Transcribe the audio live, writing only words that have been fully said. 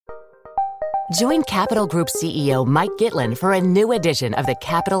Join Capital Group CEO Mike Gitlin for a new edition of the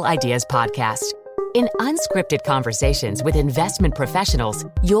Capital Ideas Podcast. In unscripted conversations with investment professionals,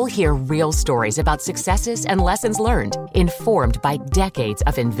 you'll hear real stories about successes and lessons learned, informed by decades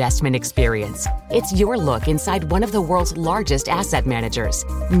of investment experience. It's your look inside one of the world's largest asset managers.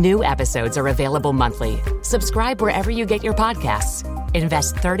 New episodes are available monthly. Subscribe wherever you get your podcasts.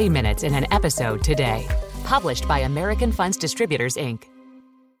 Invest 30 minutes in an episode today. Published by American Funds Distributors, Inc.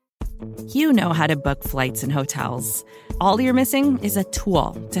 You know how to book flights and hotels. All you're missing is a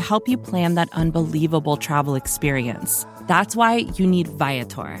tool to help you plan that unbelievable travel experience. That's why you need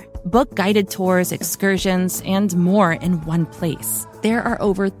Viator. Book guided tours, excursions, and more in one place. There are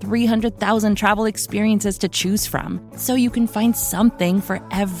over 300,000 travel experiences to choose from, so you can find something for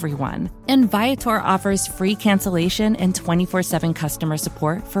everyone. And Viator offers free cancellation and 24/7 customer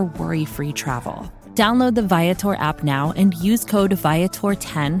support for worry-free travel. Download the Viator app now and use code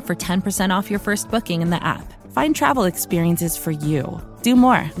Viator10 for 10% off your first booking in the app. Find travel experiences for you. Do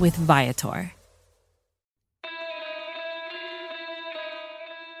more with Viator.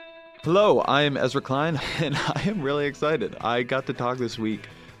 Hello, I am Ezra Klein, and I am really excited. I got to talk this week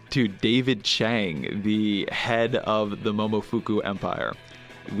to David Chang, the head of the Momofuku Empire.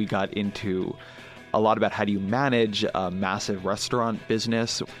 We got into a lot about how do you manage a massive restaurant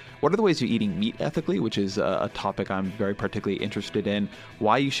business. What are the ways of eating meat ethically, which is a topic I'm very particularly interested in.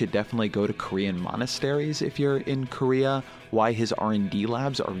 Why you should definitely go to Korean monasteries if you're in Korea. Why his R&D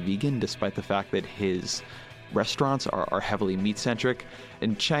labs are vegan, despite the fact that his restaurants are heavily meat-centric.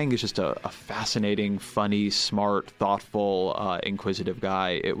 And Chang is just a fascinating, funny, smart, thoughtful, inquisitive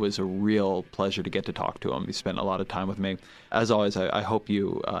guy. It was a real pleasure to get to talk to him. He spent a lot of time with me. As always, I hope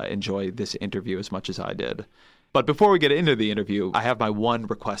you enjoy this interview as much as I did. But before we get into the interview, I have my one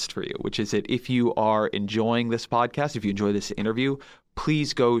request for you, which is that if you are enjoying this podcast, if you enjoy this interview,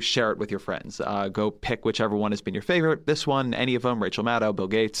 please go share it with your friends. Go pick whichever one has been your favorite. This one, any of them, Rachel Maddow, Bill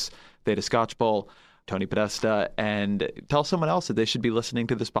Gates, Theta Scotch Bowl, Tony Podesta, and tell someone else that they should be listening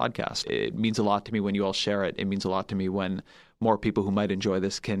to this podcast. It means a lot to me when you all share it. It means a lot to me when more people who might enjoy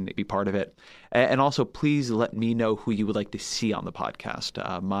this can be part of it. And also, please let me know who you would like to see on the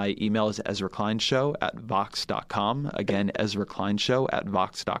podcast. My email is ezrakleinshow@vox.com. Again,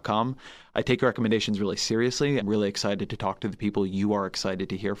 ezrakleinshow@vox.com. I take recommendations really seriously. I'm really excited to talk to the people you are excited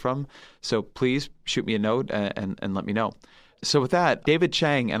to hear from. So please shoot me a note and let me know. So with that, David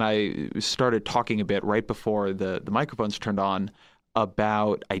Chang and I started talking a bit right before the microphones turned on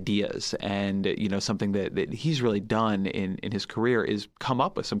about ideas. And, you know, something that he's really done in his career is come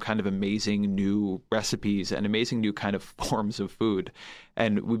up with some kind of amazing new recipes and amazing new kind of forms of food.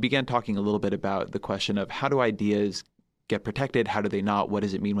 And we began talking a little bit about the question of how do ideas get protected? How do they not? What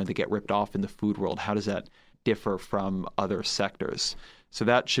does it mean when they get ripped off in the food world? How does that differ from other sectors? So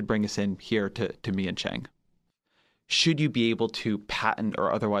that should bring us in here to me and Chang. Should you be able to patent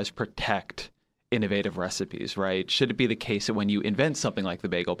or otherwise protect innovative recipes, right? Should it be the case that when you invent something like the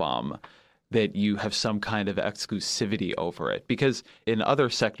bagel bomb, that you have some kind of exclusivity over it? Because in other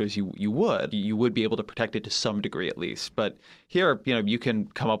sectors, you would be able to protect it to some degree at least. But here, you know, you can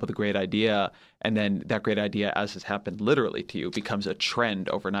come up with a great idea, and then that great idea, as has happened literally to you, becomes a trend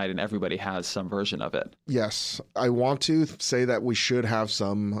overnight, and everybody has some version of it. Yes, I want to say that we should have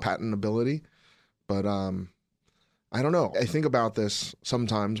some patentability, but I don't know. I think about this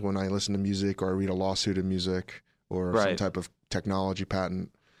sometimes when I listen to music or I read a lawsuit in music or some type of technology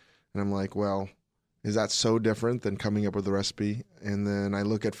patent. And I'm like, well, is that so different than coming up with a recipe? And then I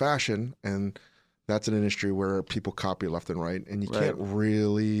look at fashion, and that's an industry where people copy left and right. And you can't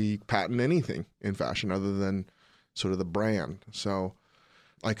really patent anything in fashion other than sort of the brand. So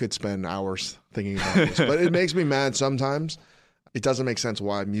I could spend hours thinking about this. But it makes me mad sometimes. It doesn't make sense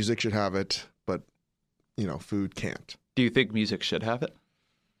why music should have it, but you know, food can't. Do you think music should have it?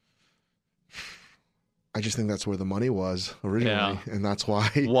 I just think that's where the money was originally, and that's why.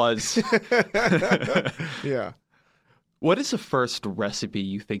 Was. Yeah. What is the first recipe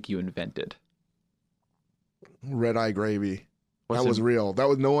you think you invented? Red eye gravy. That was real. That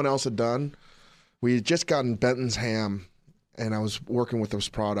was no one else had done. We had just gotten Benton's ham, and I was working with this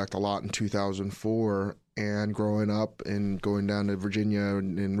product a lot in 2004. And growing up and going down to Virginia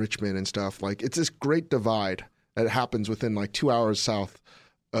and in Richmond and stuff, like it's this great divide that happens within like 2 hours south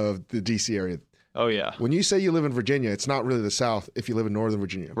of the DC area. Oh, yeah. When you say you live in Virginia, it's not really the South if you live in Northern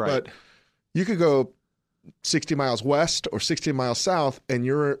Virginia. Right. But you could go 60 miles west or 60 miles south and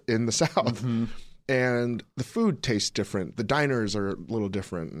you're in the South. Mm-hmm. And the food tastes different. The diners are a little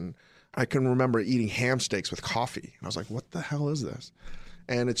different. And I can remember eating ham steaks with coffee. And I was like, what the hell is this?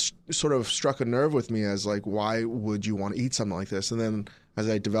 And it's sort of struck a nerve with me as like, why would you want to eat something like this? And then as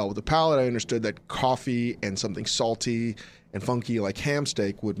I developed the palate, I understood that coffee and something salty and funky like ham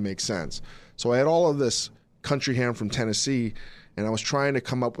steak would make sense. So I had all of this country ham from Tennessee, and I was trying to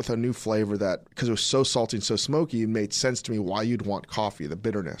come up with a new flavor that, because it was so salty and so smoky, it made sense to me why you'd want coffee, the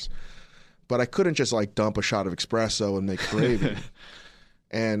bitterness. But I couldn't just like dump a shot of espresso and make gravy.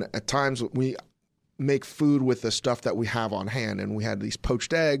 And at times we make food with the stuff that we have on hand, and we had these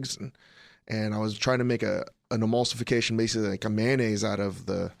poached eggs, and I was trying to make an emulsification, basically like a mayonnaise out of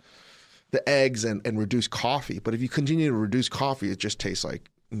the eggs and reduce coffee. But if you continue to reduce coffee, it just tastes like,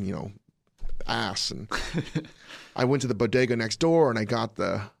 ass. And I went to the bodega next door and I got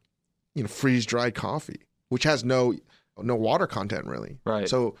the, freeze-dried coffee, which has no water content really. Right.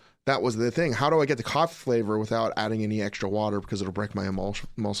 So that was the thing. How do I get the coffee flavor without adding any extra water because it'll break my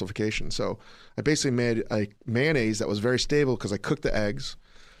emulsification? So I basically made a mayonnaise that was very stable because I cooked the eggs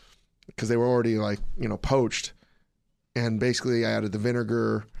because they were already poached. And basically I added the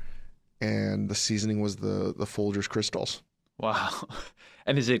vinegar, and the seasoning was the Folgers Crystals. Wow.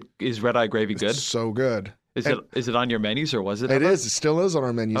 And is red eye gravy good? It's so good. Is it on your menus, or was it? It is. It still is on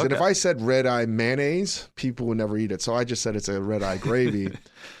our menus. Okay. And if I said red eye mayonnaise, people would never eat it. So I just said it's a red eye gravy.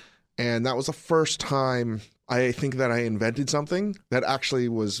 And that was the first time I think that I invented something that actually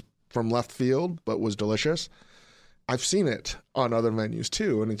was from left field but was delicious. I've seen it on other menus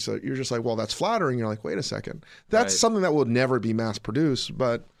too. And you're just like, well, that's flattering. You're like, wait a second. That's something that will never be mass produced.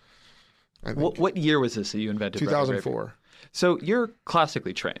 But I think what year was this that you invented 2004. So you're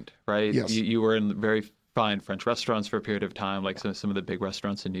classically trained, right? Yes. You were in very fine French restaurants for a period of time, like some of the big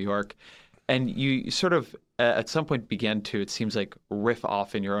restaurants in New York. And you sort of, at some point, began to, it seems like, riff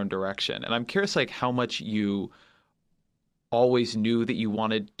off in your own direction. And I'm curious, like, how much you always knew that you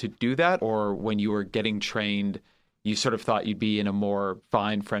wanted to do that, or when you were getting trained, you sort of thought you'd be in a more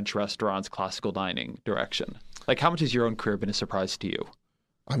fine French restaurants, classical dining direction. Like, how much has your own career been a surprise to you?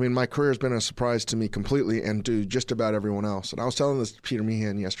 I mean, my career has been a surprise to me completely, and to just about everyone else. And I was telling this to Peter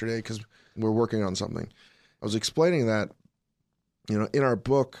Meehan yesterday because we're working on something. I was explaining that, in our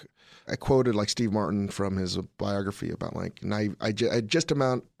book, I quoted like Steve Martin from his biography about like I just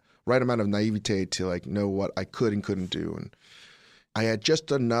right amount of naivete to like know what I could and couldn't do, and I had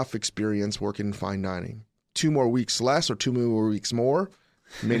just enough experience working in fine dining. 2 more weeks less or 2 more weeks more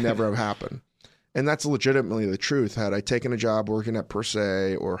may never have happened. And that's legitimately the truth. Had I taken a job working at Per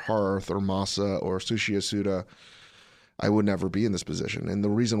Se or Hearth or Masa or Sushi Yasuda, I would never be in this position. And the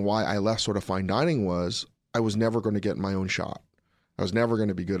reason why I left sort of fine dining was I was never going to get my own shot. I was never going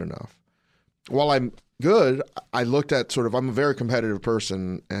to be good enough. While I'm good, I looked at I'm a very competitive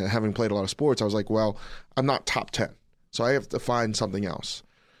person, and having played a lot of sports, I was like, well, I'm not top 10. So I have to find something else.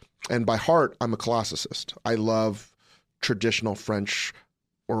 And by heart, I'm a classicist. I love traditional French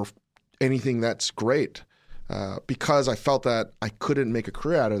or anything that's great. Because I felt that I couldn't make a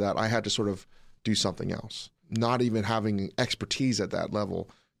career out of that, I had to sort of do something else. Not even having expertise at that level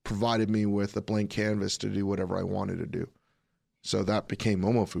provided me with a blank canvas to do whatever I wanted to do. So that became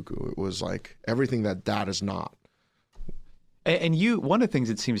Momofuku. It was like everything that is not. And one of the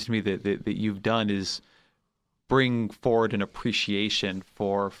things it seems to me that you've done is bring forward an appreciation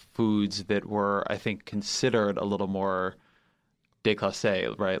for foods that were, I think, considered a little more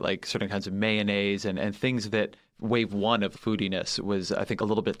déclassé, right? Like certain kinds of mayonnaise and things that wave one of foodiness was, I think, a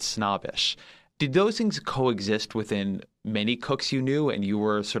little bit snobbish. Did those things coexist within many cooks you knew, and you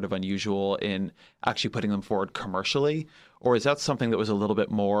were sort of unusual in actually putting them forward commercially? Or is that something that was a little bit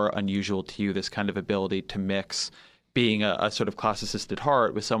more unusual to you, this kind of ability to mix being a sort of classicist at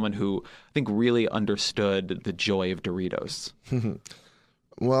heart with someone who I think really understood the joy of Doritos?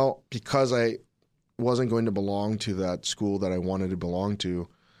 Well, because I wasn't going to belong to that school that I wanted to belong to,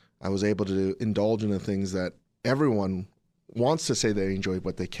 I was able to indulge in the things that everyone wants to say they enjoy,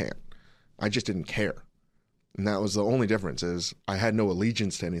 but they can't. I just didn't care. And that was the only difference, is I had no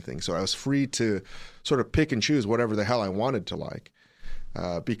allegiance to anything. So I was free to sort of pick and choose whatever the hell I wanted to like.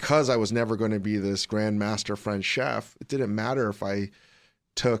 Because I was never going to be this grandmaster French chef, it didn't matter if I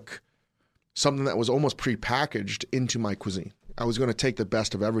took something that was almost prepackaged into my cuisine. I was going to take the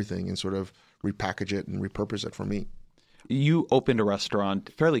best of everything and sort of repackage it and repurpose it for me. You opened a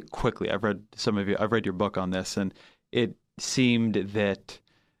restaurant fairly quickly. I've read your book on this, and it seemed that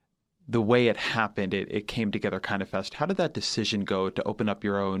the way it happened, it came together kind of fast. How did that decision go to open up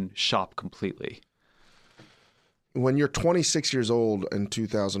your own shop completely? When you're 26 years old in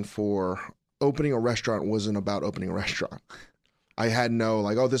 2004, opening a restaurant wasn't about opening a restaurant. I had no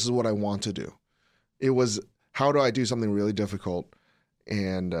this is what I want to do. It was, how do I do something really difficult?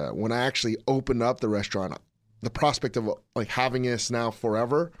 And when I actually opened up the restaurant, the prospect of having this now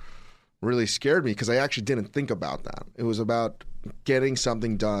forever really scared me, because I actually didn't think about that. It was about getting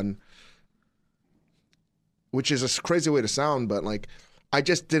something done, which is a crazy way to sound, but like I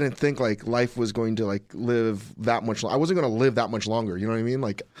just didn't think like life was going to like live that much. I wasn't going to live that much longer. You know what I mean?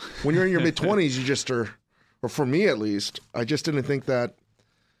 Like when you're in your mid-20s, you just are, or for me at least, I just didn't think that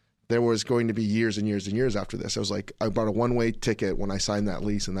there was going to be years and years and years after this. I was like, I bought a one-way ticket when I signed that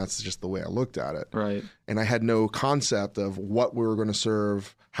lease, and that's just the way I looked at it. Right. And I had no concept of what we were going to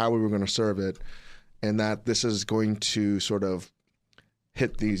serve, how we were going to serve it, and that this is going to sort of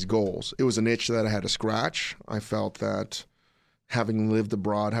hit these goals. It was an itch that I had to scratch. I felt that having lived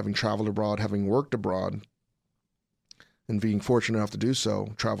abroad, having traveled abroad, having worked abroad, and being fortunate enough to do so,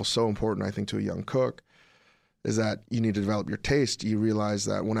 travel's so important, I think, to a young cook, is that you need to develop your taste. You realize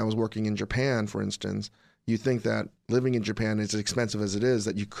that when I was working in Japan, for instance, you think that living in Japan is as expensive as it is,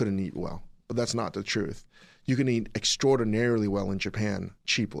 that you couldn't eat well. But that's not the truth. You can eat extraordinarily well in Japan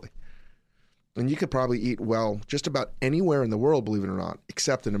cheaply. And you could probably eat well just about anywhere in the world, believe it or not,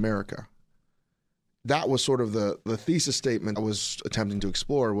 except in America. That was sort of the thesis statement I was attempting to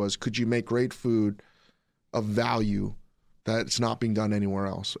explore was, could you make great food of value that's not being done anywhere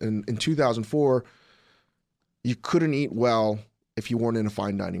else? And in 2004, you couldn't eat well if you weren't in a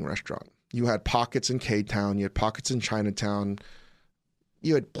fine dining restaurant. You had pockets in K-Town, you had pockets in Chinatown,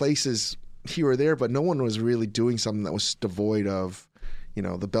 you had places here or there, but no one was really doing something that was devoid of, you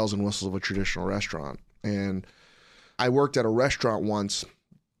know, the bells and whistles of a traditional restaurant. And I worked at a restaurant once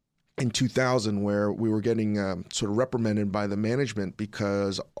in 2000 where we were getting sort of reprimanded by the management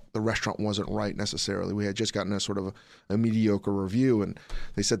because the restaurant wasn't right necessarily. We had just gotten a sort of a mediocre review, and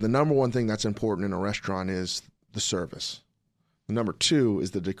they said the number one thing that's important in a restaurant is the service. The number two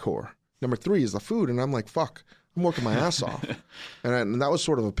is the decor. Number three is the food. And I'm like, fuck, I'm working my ass off. And that was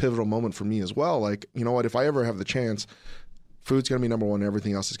sort of a pivotal moment for me as well. Like, you know what, if I ever have the chance, food's going to be number one,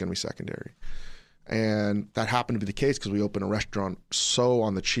 everything else is going to be secondary. And that happened to be the case because we opened a restaurant so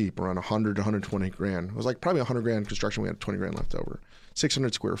on the cheap, around 100 to 120 grand. It was like probably 100 grand construction. We had 20 grand left over,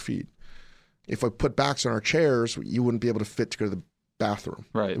 600 square feet. If I put backs on our chairs, you wouldn't be able to fit to go to the bathroom.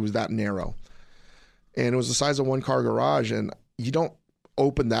 Right. It was that narrow. And it was the size of one car garage. And you don't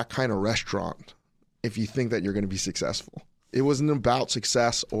open that kind of restaurant if you think that you're going to be successful. It wasn't about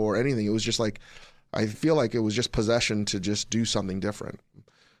success or anything. It was just like, I feel like it was just possession to just do something different.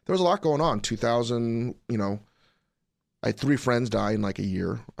 There was a lot going on. 2000, you know, I had 3 friends die in like a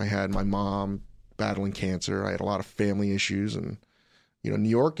year. I had my mom battling cancer. I had a lot of family issues. And, you know, New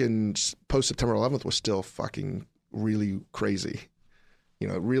York in post-September 11th was still fucking really crazy. You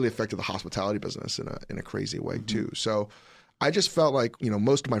know, it really affected the hospitality business in a crazy way too. So I just felt like, you know,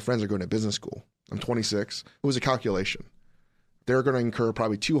 most of my friends are going to business school. I'm 26. It was a calculation. They're going to incur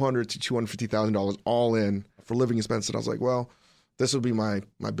probably $200,000 to $250,000 all in for living expenses. And I was like, well, this will be my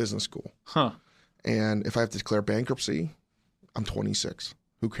business school. Huh. And if I have to declare bankruptcy, I'm 26.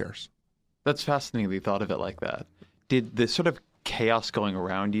 Who cares? That's fascinating that you thought of it like that. Did the sort of chaos going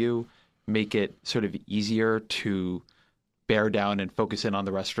around you make it sort of easier to bear down and focus in on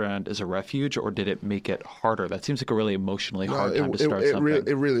the restaurant as a refuge, or did it make it harder? That seems like a really emotionally hard time to start something.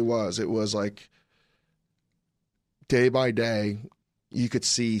 It really was. It was like day by day, you could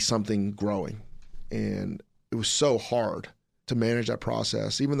see something growing. And it was so hard to manage that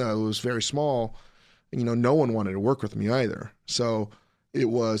process. Even though it was very small, you know, no one wanted to work with me either. So it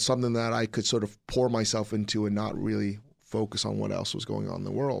was something that I could sort of pour myself into and not really focus on what else was going on in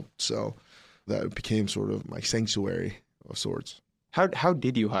the world. So that became sort of my sanctuary of sorts. How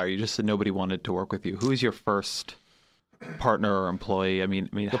did you hire? You just said nobody wanted to work with you. Who was your first partner or employee? I mean,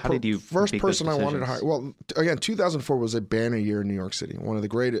 how did you first make person those I wanted to hire? Well, again, 2004 was a banner year in New York City.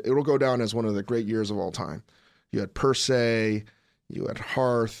 It'll go down as one of the great years of all time. You had Per Se, you had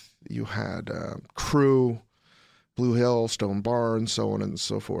Hearth, you had Crew, Blue Hill, Stone Barn, so on and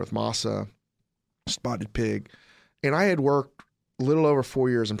so forth, Masa, Spotted Pig. And I had worked a little over 4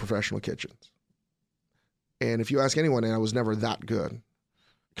 years in professional kitchens. And if you ask anyone, and I was never that good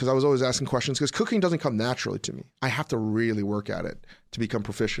because I was always asking questions because cooking doesn't come naturally to me. I have to really work at it to become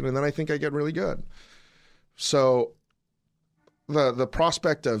proficient. And then I think I get really good. So the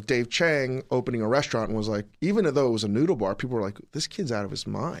prospect of Dave Chang opening a restaurant was like, even though it was a noodle bar, people were like, this kid's out of his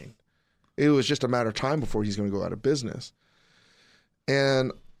mind. It was just a matter of time before he's going to go out of business.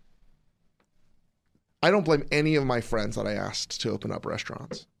 And I don't blame any of my friends that I asked to open up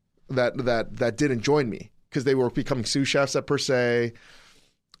restaurants that didn't join me because they were becoming sous chefs at Per Se,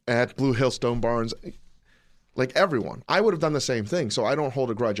 at Blue Hill, Stone Barns, like everyone. I would have done the same thing, so I don't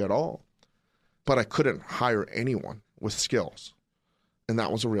hold a grudge at all. But I couldn't hire anyone with skills, and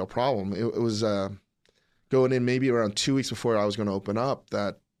that was a real problem. It was going in maybe around 2 weeks before I was going to open up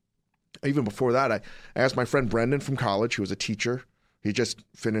that Even before that, I asked my friend Brendan from college, who was a teacher. He just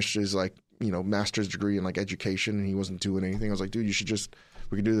finished his master's degree in education, and he wasn't doing anything. I was like, dude,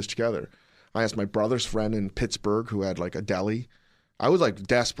 we could do this together. I asked my brother's friend in Pittsburgh who had a deli. I was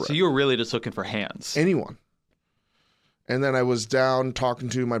desperate. So you were really just looking for hands. Anyone. And then I was down talking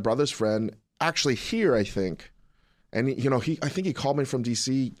to my brother's friend, actually here, I think. And I think he called me from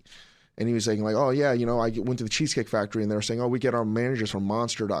DC, and he was saying oh yeah, I went to the Cheesecake Factory, and they were saying, oh, we get our managers from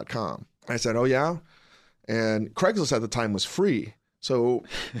Monster.com. I said, oh yeah? And Craigslist at the time was free. So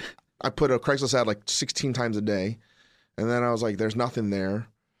I put a Craigslist ad 16 times a day. And then I was like, there's nothing there.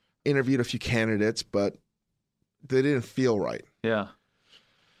 Interviewed a few candidates, but they didn't feel right. Yeah.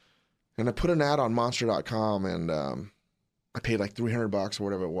 And I put an ad on Monster.com, and I paid $300 or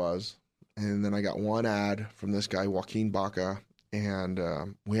whatever it was. And then I got one ad from this guy, Joaquin Baca, and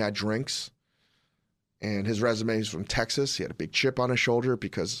we had drinks. And his resume is from Texas. He had a big chip on his shoulder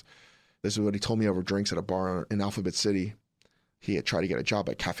because this is what he told me over drinks at a bar in Alphabet City. He had tried to get a job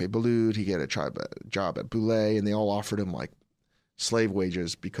at Café Boulud. He had a job at Boulay, and they all offered him slave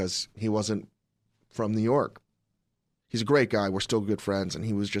wages because he wasn't from New York. He's a great guy. We're still good friends, and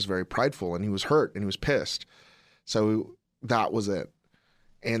he was just very prideful, and he was hurt, and he was pissed. So that was it.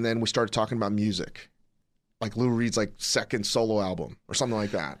 And then we started talking about music, Lou Reed's second solo album or something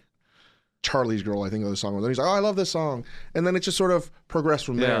like that. Charlie's Girl, I think the song was. And he's like, oh, I love this song. And then it just sort of progressed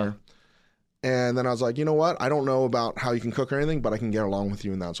from there. And then I was like, you know what? I don't know about how you can cook or anything, but I can get along with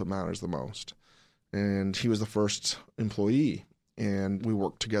you, and that's what matters the most. And he was the first employee, and we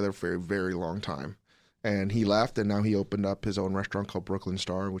worked together for a very long time. And he left, and now he opened up his own restaurant called Brooklyn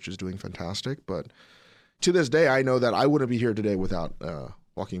Star, which is doing fantastic. But to this day, I know that I wouldn't be here today without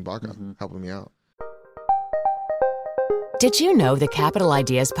Joaquin Baca helping me out. Did you know the Capital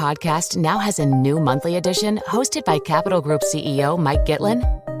Ideas podcast now has a new monthly edition hosted by Capital Group CEO Mike Gitlin?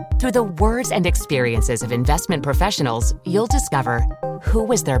 Through the words and experiences of investment professionals, you'll discover who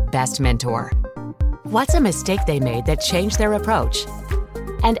was their best mentor, what's a mistake they made that changed their approach,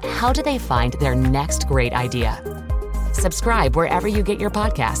 and how do they find their next great idea. Subscribe wherever you get your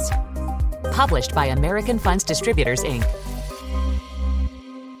podcasts. Published by American Funds Distributors, Inc.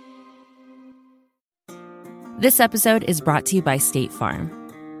 This episode is brought to you by State Farm.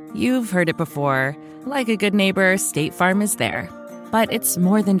 You've heard it before. Like a good neighbor, State Farm is there. But it's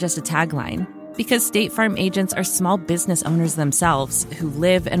more than just a tagline, because State Farm agents are small business owners themselves who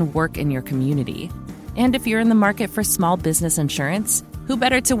live and work in your community. And if you're in the market for small business insurance, who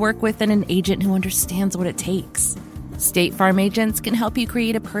better to work with than an agent who understands what it takes? State Farm agents can help you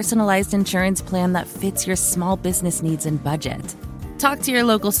create a personalized insurance plan that fits your small business needs and budget. Talk to your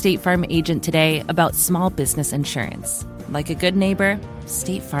local State Farm agent today about small business insurance. Like a good neighbor,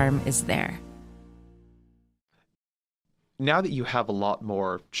 State Farm is there. Now that you have a lot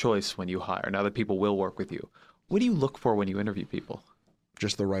more choice when you hire, now that people will work with you, what do you look for when you interview people?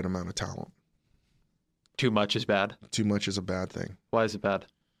 Just the right amount of talent. Too much is bad? Too much is a bad thing. Why is it bad?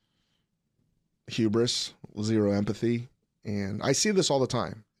 Hubris, zero empathy. And I see this all the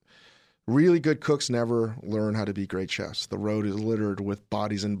time. Really good cooks never learn how to be great chefs. The road is littered with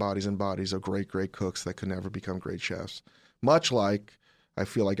bodies and bodies and bodies of great, great cooks that could never become great chefs. Much like I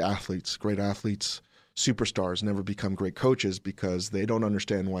feel like athletes, great athletes, superstars never become great coaches because they don't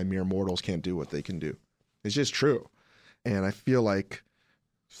understand why mere mortals can't do what they can do. It's just true. And I feel like,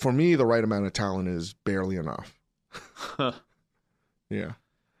 for me, the right amount of talent is barely enough. Yeah.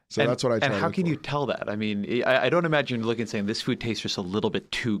 So that's what I try to And how look can for. you tell that? I mean, I don't imagine you're looking and saying, this food tastes just a little bit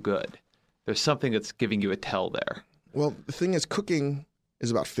too good. There's something that's giving you a tell there. Well, the thing is, cooking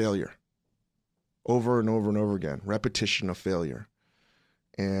is about failure. Over and over and over again. Repetition of failure.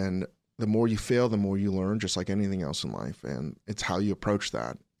 And the more you fail, the more you learn, just like anything else in life. And it's how you approach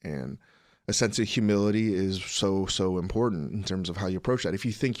that. And a sense of humility is so, so important in terms of how you approach that. If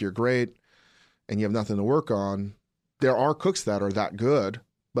you think you're great and you have nothing to work on, there are cooks that are that good,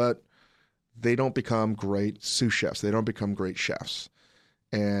 but they don't become great sous chefs. They don't become great chefs.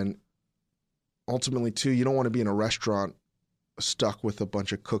 And ultimately, too, you don't want to be in a restaurant stuck with a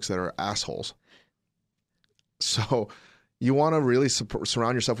bunch of cooks that are assholes. So you want to really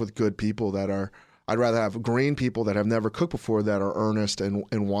surround yourself with good people that are, I'd rather have green people that have never cooked before that are earnest and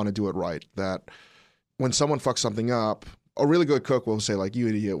want to do it right. That when someone fucks something up, a really good cook will say, like, you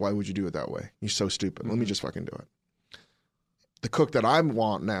idiot, why would you do it that way? You're so stupid. Let me just fucking do it. The cook that I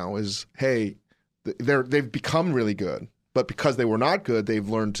want now is, hey, they've become really good, but because they were not good, they've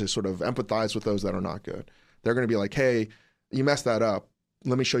learned to sort of empathize with those that are not good. They're going to be like, hey, you messed that up.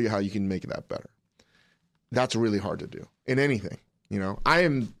 Let me show you how you can make that better. That's really hard to do in anything. You know, I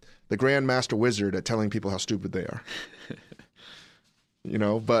am the grand master wizard at telling people how stupid they are. You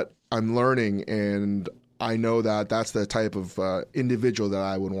know, but I'm learning, and I know that that's the type of individual that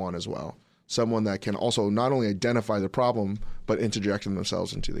I would want as well. Someone that can also not only identify the problem, but interject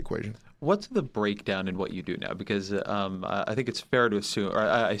themselves into the equation. What's the breakdown in what you do now? Because I think it's fair to assume, or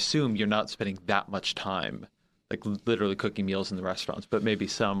I assume you're not spending that much time, like literally cooking meals in the restaurants, but maybe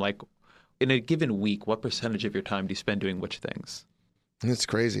some. Like in a given week, what percentage of your time do you spend doing which things? It's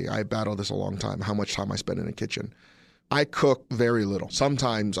crazy. I battled this a long time, how much time I spend in the kitchen. I cook very little.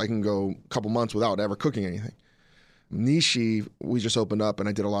 Sometimes I can go a couple months without ever cooking anything. Nishi, we just opened up, and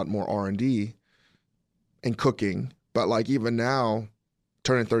I did a lot more R&D and cooking. But like even now,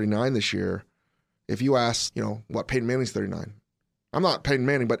 turning 39 this year, if you ask, what, Peyton Manning's 39. I'm not Peyton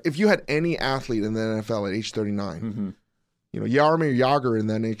Manning, but if you had any athlete in the NFL at age 39, Jaromir Jagr in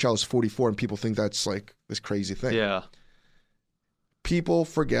the NHL is 44, and people think that's like this crazy thing. Yeah. People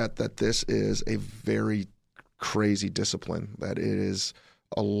forget that this is a very crazy discipline, that it is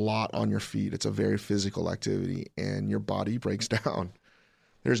a lot on your feet. It's a very physical activity, and your body breaks down.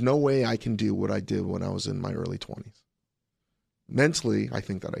 There's no way I can do what I did when I was in my early 20s. Mentally, I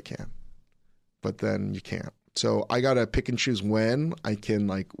think that I can, but then you can't. So I got to pick and choose when I can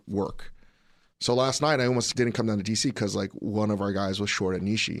work. So last night I almost didn't come down to DC because one of our guys was short at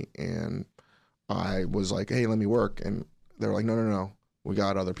Nishi, and I was like, hey, let me work. And they were like, no, we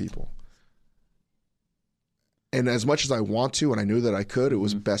got other people. And as much as I want to, and I knew that I could, it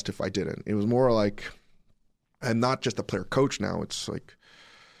was best if I didn't. It was more like, I'm not just a player coach now. It's like,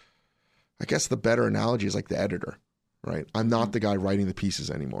 I guess the better analogy is like the editor, right? I'm not the guy writing the pieces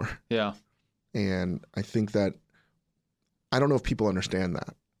anymore. Yeah. And I think that, I don't know if people understand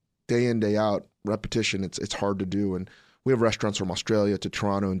that. Day in, day out, repetition, it's hard to do. And we have restaurants from Australia to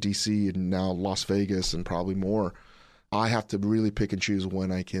Toronto and DC and now Las Vegas and probably more. I have to really pick and choose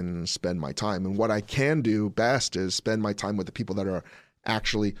when I can spend my time. And what I can do best is spend my time with the people that are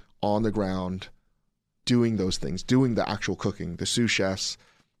actually on the ground doing those things, doing the actual cooking, the sous chefs,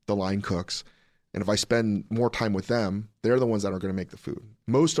 the line cooks. And if I spend more time with them, they're the ones that are going to make the food.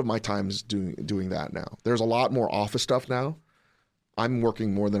 Most of my time is doing that now. There's a lot more office stuff now. I'm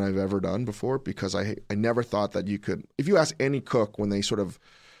working more than I've ever done before because I never thought that you could. If you ask any cook when they sort of,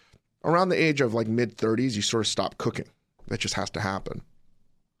 around the age of mid-30s, you sort of stop cooking. That just has to happen.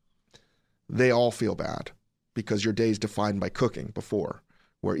 They all feel bad because your day is defined by cooking before,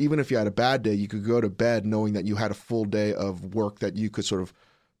 where even if you had a bad day, you could go to bed knowing that you had a full day of work that you could sort of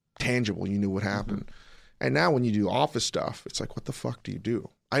tangible, you knew what happened. And now when you do office stuff, it's like, what the fuck do you do?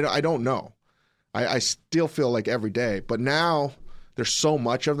 I don't know. I still feel like every day, but now there's so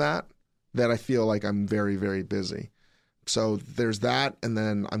much of that I feel like I'm very, very busy. So there's that, and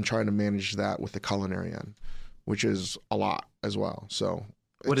then I'm trying to manage that with the culinary end, which is a lot as well. So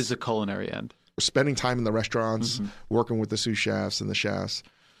what is the culinary end? Spending time in the restaurants, working with the sous chefs and the chefs.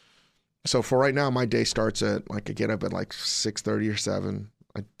 So for right now, my day starts at I get up at 6:30 or 7.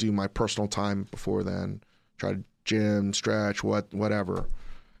 I do my personal time before then, try to gym, stretch, whatever.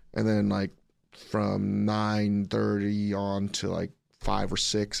 And then from 9:30 on to 5 or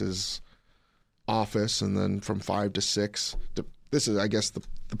 6 is office. And then from 5 to 6, this is, I guess, the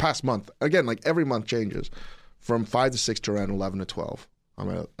past month. Again, every month changes. From 5 to 6 to around 11 to 12, I'm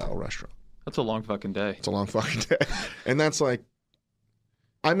at a restaurant. That's a long fucking day. It's a long fucking day. And that's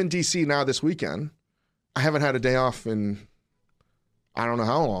I'm in DC now this weekend. I haven't had a day off in I don't know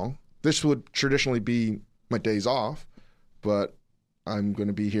how long. This would traditionally be my days off, but I'm going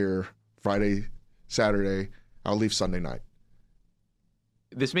to be here Friday, Saturday. I'll leave Sunday night.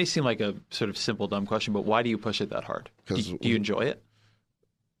 This may seem like a sort of simple, dumb question, but why do you push it that hard? Do you enjoy it?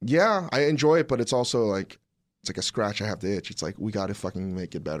 Yeah, I enjoy it, but it's also it's like a scratch I have to itch. It's we got to fucking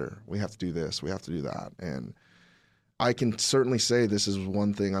make it better. We have to do this. We have to do that. And I can certainly say this is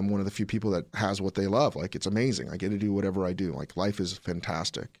one thing. I'm one of the few people that has what they love. It's amazing. I get to do whatever I do. Life is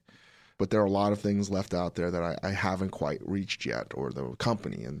fantastic. But there are a lot of things left out there that I haven't quite reached yet, or the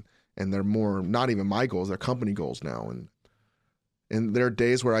company. And they're more, not even my goals, they're company goals now. And there are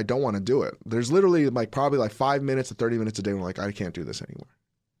days where I don't want to do it. There's literally probably 5 minutes to 30 minutes a day where I can't do this anymore.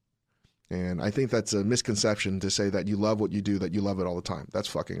 And I think that's a misconception to say that you love what you do, that you love it all the time. That's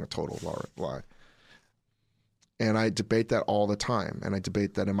fucking a total lie. And I debate that all the time. And I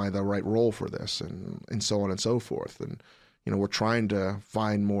debate that, am I the right role for this? And so on and so forth. And, we're trying to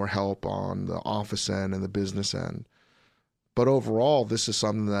find more help on the office end and the business end. But overall, this is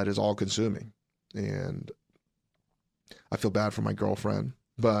something that is all consuming. And I feel bad for my girlfriend,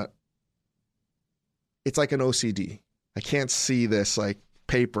 but it's like an OCD. I can't see this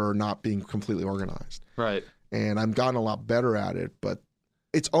paper not being completely organized. Right. And I've gotten a lot better at it, but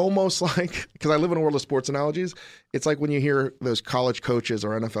it's almost like, because I live in a world of sports analogies, it's like when you hear those college coaches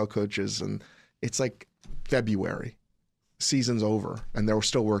or NFL coaches, and it's like February, season's over, and they're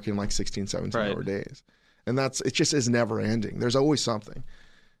still working like 16, 17-hour days. And it just is never ending. There's always something.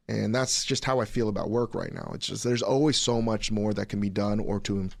 And that's just how I feel about work right now. It's just there's always so much more that can be done or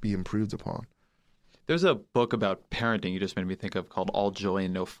to be improved upon. There's a book about parenting you just made me think of called All Joy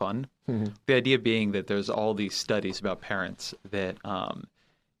and No Fun. Mm-hmm. The idea being that there's all these studies about parents that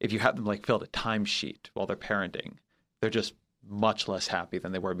if you have them like fill out a timesheet while they're parenting, they're just much less happy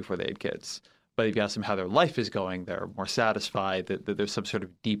than they were before they had kids. But if you ask them how their life is going, they're more satisfied, that there's some sort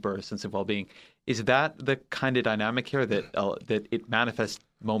of deeper sense of well-being. Is that the kind of dynamic here that that it manifests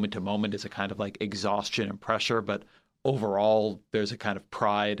moment to moment as a kind of like exhaustion and pressure, but overall there's a kind of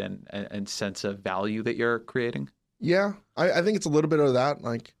pride and sense of value that you're creating? Yeah, I think it's a little bit of that.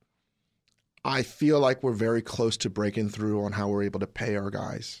 Like, I feel like we're very close to breaking through on how we're able to pay our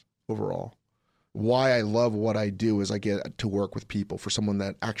guys overall. Why I love what I do is I get to work with people. For someone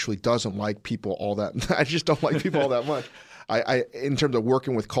that actually doesn't like people all that, I just don't like people all that much. I in terms of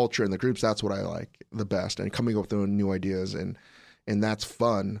working with culture in the groups, that's what I like the best, and coming up with new ideas, and that's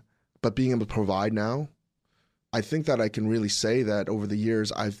fun. But being able to provide now, I think that I can really say that over the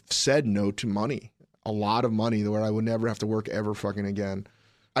years I've said no to money, a lot of money, where I would never have to work ever fucking again.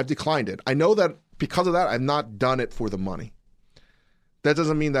 I've declined it. I know that because of that, I've not done it for the money. That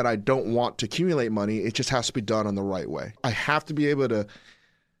doesn't mean that I don't want to accumulate money. It just has to be done on the right way. I have to be able to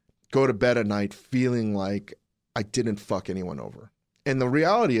go to bed at night feeling like I didn't fuck anyone over. And the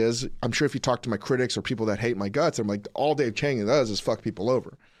reality is, I'm sure if you talk to my critics or people that hate my guts, I'm like, all Dave Chang does is fuck people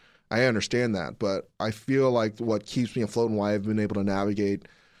over. I understand that, but I feel like what keeps me afloat and why I've been able to navigate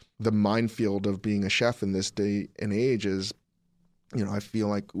the minefield of being a chef in this day and age is, I feel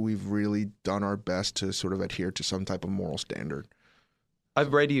like we've really done our best to sort of adhere to some type of moral standard.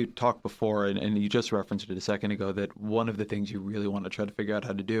 I've read you talk before, and you just referenced it a second ago, that one of the things you really want to try to figure out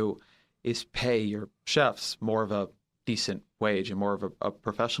how to do is pay your chefs more of a decent wage and more of a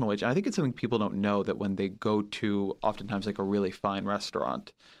professional wage. And I think it's something people don't know, that when they go to oftentimes like a really fine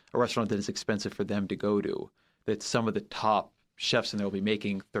restaurant, a restaurant that is expensive for them to go to, that some of the top chefs in there will be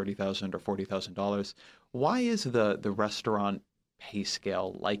making $30,000 or $40,000. Why is the restaurant pay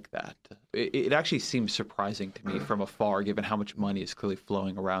scale like that? It actually seems surprising to me from afar, given how much money is clearly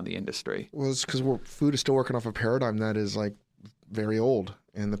flowing around the industry. Well, it's because food is still working off a paradigm that is like very old,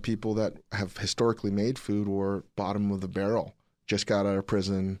 and the people that have historically made food were bottom of the barrel, just got out of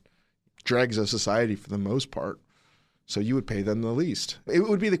prison, dregs of society for the most part. So you would pay them the least. It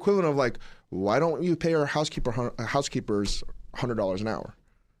would be the equivalent of like, why don't you pay our housekeepers $100 an hour?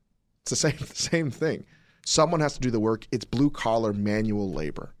 It's the same thing. Someone has to do the work. It's blue-collar manual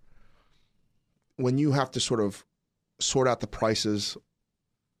labor. When you have to sort of sort out the prices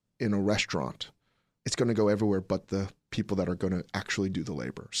in a restaurant, it's going to go everywhere but the people that are going to actually do the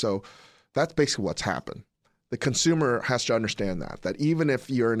labor. So that's basically what's happened. The consumer has to understand that even if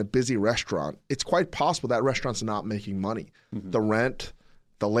you're in a busy restaurant, it's quite possible that restaurant's not making money. Mm-hmm. The rent,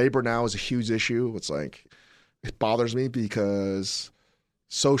 the labor now is a huge issue. It's like, it bothers me because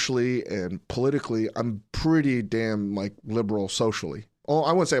socially and politically, I'm pretty damn like liberal socially. Oh,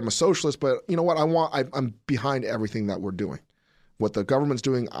 I wouldn't say I'm a socialist, but you know what? I'm behind everything that we're doing. What the government's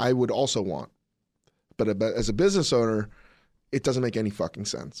doing, I would also want. But as a business owner, it doesn't make any fucking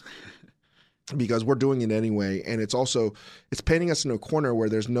sense because we're doing it anyway. And it's painting us in a corner where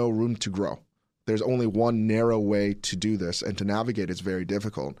there's no room to grow. There's only one narrow way to do this, and to navigate it's very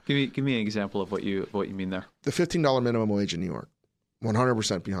difficult. Give me an example of what you mean there. The $15 minimum wage in New York.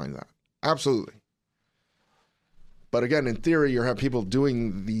 100% behind that. Absolutely. But again, in theory, you have people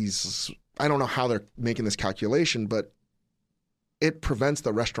doing these, I don't know how they're making this calculation, but it prevents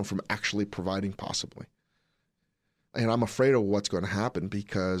the restaurant from actually providing possibly. And I'm afraid of what's going to happen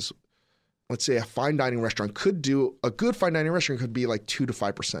because let's say a good fine dining restaurant could be like 2 to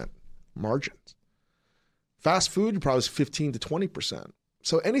 5% margins. Fast food probably is 15 to 20%.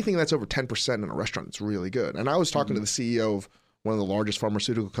 So anything that's over 10% in a restaurant is really good. And I was talking to the CEO of one of the largest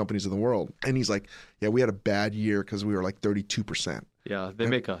pharmaceutical companies in the world. And he's like, yeah, we had a bad year because we were like 32%. Yeah, they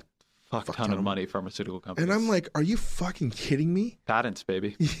make a fuck ton of money, pharmaceutical companies. And I'm like, are you fucking kidding me? Patents,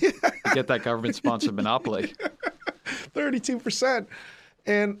 baby. Yeah. You get that government-sponsored monopoly. 32%.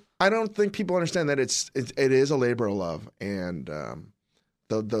 And I don't think people understand that it is a labor of love. And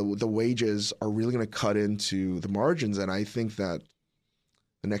the wages are really going to cut into the margins. And I think that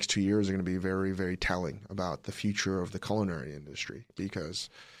the next 2 years are going to be very, very telling about the future of the culinary industry, because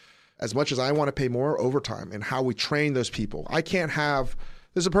as much as I want to pay more overtime and how we train those people, I can't have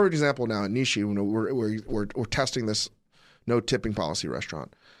 – there's a perfect example now at Nishi. We're testing this no tipping policy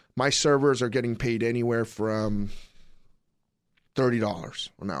restaurant. My servers are getting paid anywhere from $30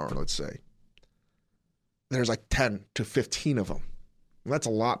 an hour, let's say. There's like 10 to 15 of them. That's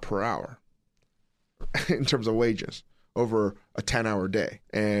a lot per hour in terms of wages over a 10-hour day.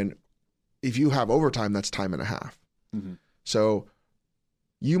 And if you have overtime, that's time and a half. Mm-hmm. So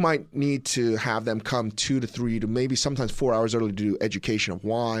you might need to have them come 2 to 3 to maybe sometimes 4 hours early to do education of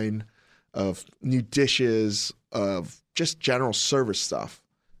wine, of new dishes, of just general service stuff.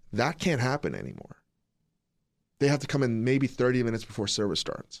 That can't happen anymore. They have to come in maybe 30 minutes before service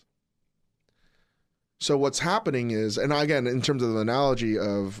starts. So what's happening is, and again, in terms of the analogy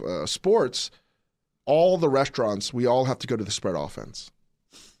of sports, all the restaurants, we all have to go to the spread offense.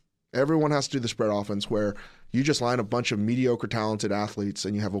 Everyone has to do the spread offense where you just line a bunch of mediocre, talented athletes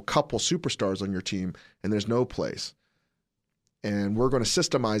and you have a couple superstars on your team and there's no place. And we're going to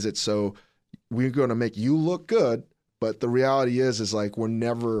systemize it so we're going to make you look good, but the reality is like we're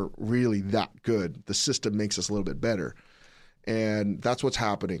never really that good. The system makes us a little bit better. And that's what's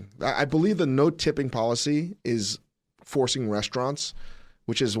happening. I believe the no tipping policy is forcing restaurants,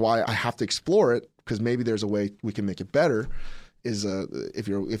 which is why I have to explore it, because maybe there's a way we can make it better. If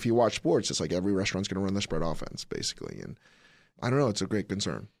you watch sports, it's like every restaurant's going to run the spread offense, basically. And I don't know, it's a great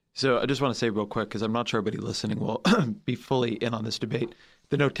concern. So I just want to say real quick, because I'm not sure everybody listening will be fully in on this debate.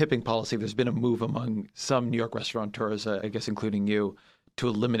 The no tipping policy, there's been a move among some New York restaurateurs, I guess including you, to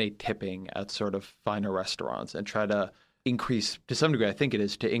eliminate tipping at sort of finer restaurants and try to increase, to some degree, I think it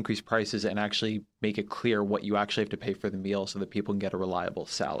is, to increase prices and actually make it clear what you actually have to pay for the meal so that people can get a reliable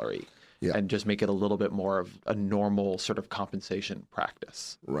salary. Yeah. And just make it a little bit more of a normal sort of compensation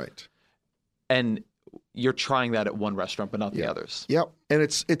practice. Right. And you're trying that at one restaurant, but not the others. Yep. And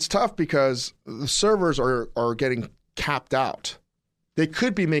it's tough because the servers are getting capped out. They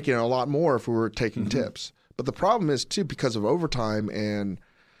could be making a lot more if we were taking tips. But the problem is, too, because of overtime, and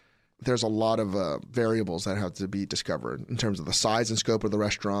there's a lot of variables that have to be discovered in terms of the size and scope of the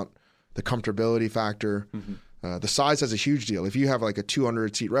restaurant, the comfortability factor. The size has a huge deal. If you have like a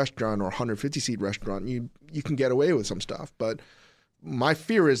 200-seat restaurant or 150-seat restaurant, you can get away with some stuff. But my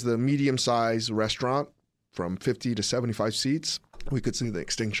fear is the medium-sized restaurant from 50 to 75 seats, we could see the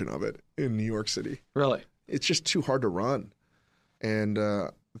extinction of it in New York City. Really? It's just too hard to run. And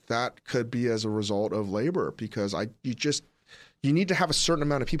that could be as a result of labor, because you need to have a certain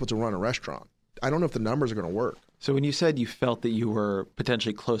amount of people to run a restaurant. I don't know if the numbers are going to work. So when you said you felt that you were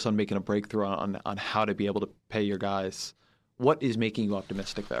potentially close on making a breakthrough on how to be able to pay your guys, what is making you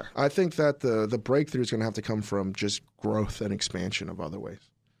optimistic there? I think that the breakthrough is going to have to come from just growth and expansion of other ways.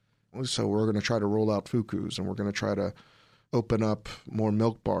 So we're going to try to roll out Fukus, and we're going to try to open up more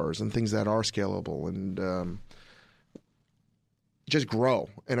milk bars and things that are scalable, and just grow.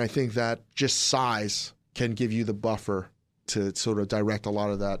 And I think that just size can give you the buffer to sort of direct a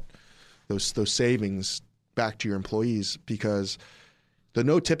lot of those savings back to your employees, because the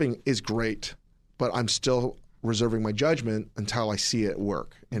no tipping is great, but I'm still reserving my judgment until I see it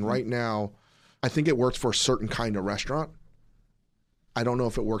work. And right now, I think it works for a certain kind of restaurant. I don't know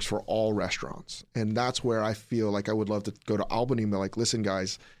if it works for all restaurants. And that's where I feel like I would love to go to Albany and be like, listen,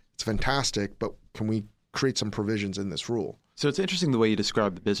 guys, it's fantastic, but can we create some provisions in this rule? So it's interesting the way you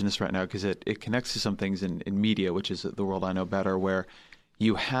describe the business right now, because it connects to some things in media, which is the world I know better, where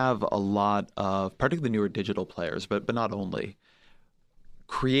you have a lot of, particularly the newer digital players, but not only,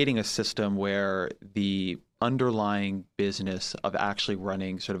 creating a system where the underlying business of actually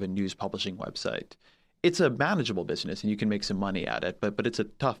running sort of a news publishing website, it's a manageable business and you can make some money at it, but it's a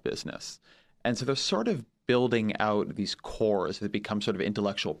tough business. And so they're sort of building out these cores that become sort of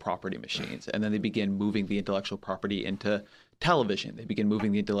intellectual property machines. And then they begin moving the intellectual property into television. They begin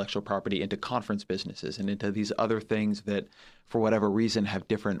moving the intellectual property into conference businesses and into these other things that, for whatever reason, have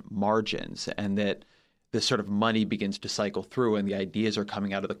different margins, and that this sort of money begins to cycle through and the ideas are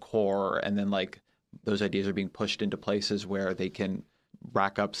coming out of the core. And then like those ideas are being pushed into places where they can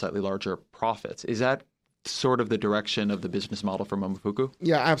rack up slightly larger profits. Is that sort of the direction of the business model for Momofuku?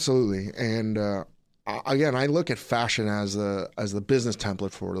 Yeah, absolutely. And again, I look at fashion as the business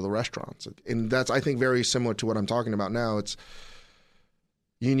template for the restaurants, and that's, I think, very similar to what I'm talking about now. It's,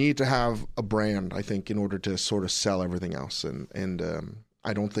 you need to have a brand, I think, in order to sort of sell everything else, and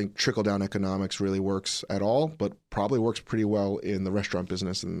I don't think trickle down economics really works at all, but probably works pretty well in the restaurant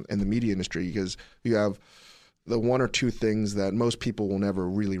business and the media industry, because you have the one or two things that most people will never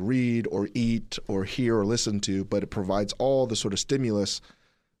really read or eat or hear or listen to, but it provides all the sort of stimulus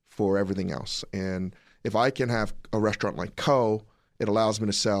for everything else. And if I can have a restaurant like Co., it allows me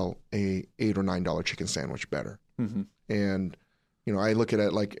to sell a $8 or $9 chicken sandwich better. Mm-hmm. And, I look at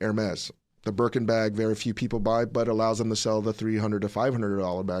it like Hermes. The Birkin bag, very few people buy, but allows them to sell the $300 to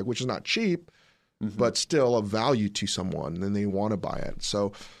 $500 bag, which is not cheap, but still of value to someone, and they want to buy it.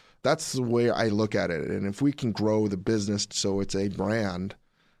 So that's the way I look at it. And if we can grow the business so it's a brand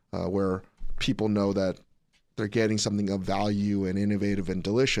where people know that they're getting something of value and innovative and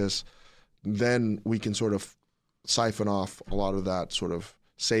delicious, then we can sort of siphon off a lot of that sort of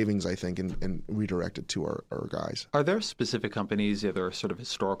savings, I think, and redirect it to our guys. Are there specific companies, either sort of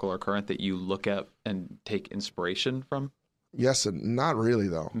historical or current, that you look at and take inspiration from? Yes, and not really,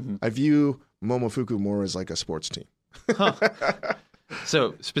 though. I view Momofuku more as like a sports team.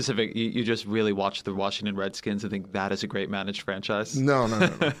 So specific, you just really watch the Washington Redskins and think that is a great managed franchise? No.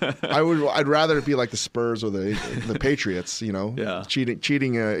 I'd rather it be like the Spurs or the Patriots, Yeah.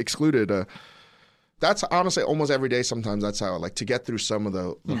 cheating excluded. That's honestly almost every day. Sometimes that's how I like to get through some of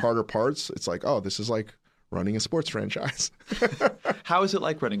the harder parts. It's like, oh, this is like running a sports franchise. How is it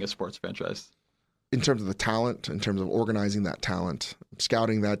like running a sports franchise? In terms of the talent, in terms of organizing that talent,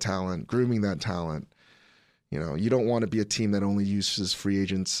 scouting that talent, grooming that talent. You don't want to be a team that only uses free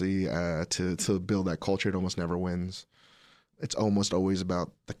agency to build that culture. It almost never wins. It's almost always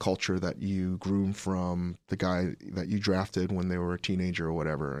about the culture that you groom from the guy that you drafted when they were a teenager or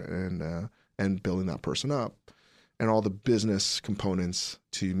whatever, and building that person up, and all the business components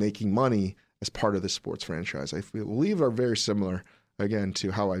to making money as part of the sports franchise. I believe are very similar, again,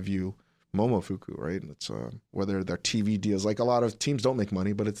 to how I view Momofuku, right? It's whether they're TV deals. Like a lot of teams don't make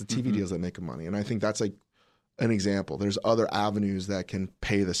money, but it's the TV deals that make them money. And I think that's like an example. There's other avenues that can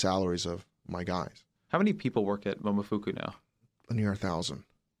pay the salaries of my guys. How many people work at Momofuku now? Near 1,000.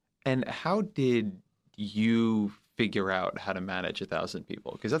 And how did you figure out how to manage 1,000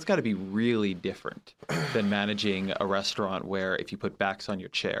 people? Because that's got to be really different than managing a restaurant where if you put backs on your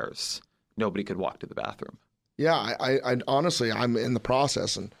chairs, nobody could walk to the bathroom. Yeah, I honestly, I'm in the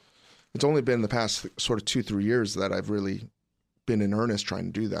process, and it's only been the past sort of 2-3 years that I've really been in earnest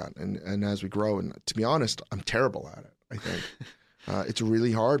trying to do that. And as we grow, and to be honest, I'm terrible at it, I think. It's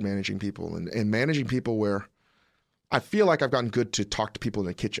really hard managing people and managing people where I feel like I've gotten good to talk to people in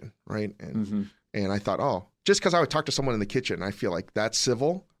the kitchen, right? And I thought, just because I would talk to someone in the kitchen, I feel like that's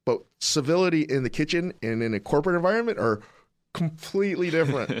civil. But civility in the kitchen and in a corporate environment are completely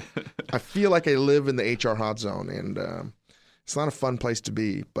different. I feel like I live in the HR hot zone, and it's not a fun place to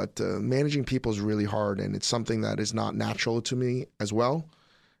be. But managing people is really hard, and it's something that is not natural to me as well.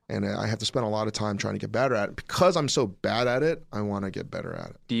 And I have to spend a lot of time trying to get better at it. Because I'm so bad at it, I want to get better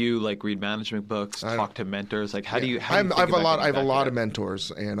at it. Do you like read management books, talk to mentors? Like, how do you? I have a lot of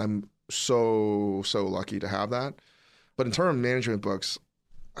mentors, and I'm so lucky to have that. But in terms of management books,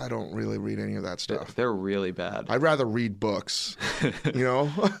 I don't really read any of that stuff. They're really bad. I'd rather read books,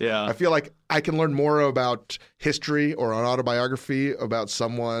 Yeah. I feel like I can learn more about history or an autobiography about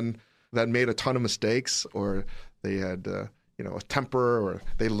someone that made a ton of mistakes, or they had a temper, or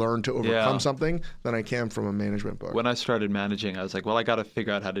they learned to overcome something, than I can from a management book. When I started managing, I was like, well, I got to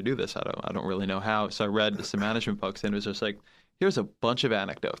figure out how to do this. I don't really know how. So I read some management books, and it was just like, here's a bunch of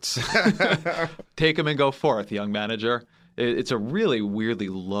anecdotes. Take them and go forth, young manager. It's a really weirdly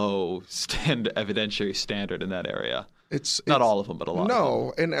low evidentiary standard in that area. It's not all of them, but a lot.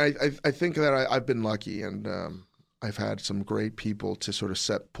 No, and I think that I've been lucky, and I've had some great people to sort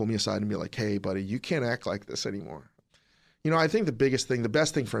of pull me aside and be like, hey, buddy, you can't act like this anymore. I think the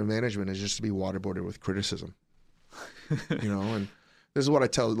best thing for management is just to be waterboarded with criticism. And this is what I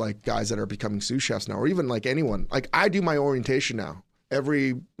tell like guys that are becoming sous chefs now, or even like anyone. Like I do my orientation now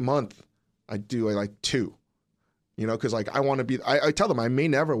every month. I do like 2, because like I want to be. I tell them I may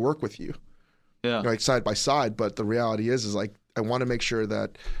never work with you, like side by side. But the reality is like I want to make sure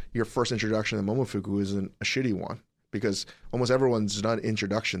that your first introduction to Momofuku isn't a shitty one. Because almost everyone's done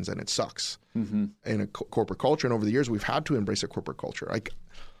introductions and it sucks in a corporate culture. And over the years, we've had to embrace a corporate culture. Like,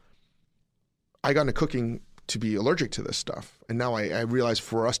 I got into cooking to be allergic to this stuff. And now I realize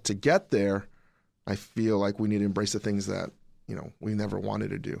for us to get there, I feel like we need to embrace the things that, we never wanted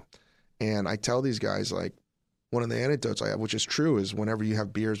to do. And I tell these guys, like, one of the anecdotes I have, which is true, is whenever you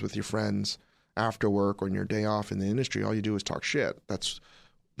have beers with your friends after work or on your day off in the industry, all you do is talk shit. That's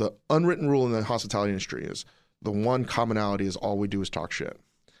the unwritten rule in the hospitality industry is, the one commonality is all we do is talk shit,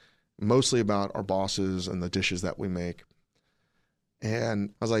 mostly about our bosses and the dishes that we make. And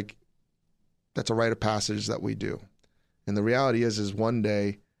I was like, that's a rite of passage that we do. And the reality is one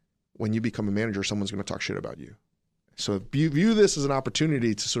day when you become a manager, someone's going to talk shit about you. So view this as an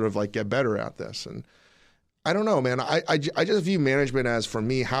opportunity to sort of like get better at this. And I don't know, man. I just view management as, for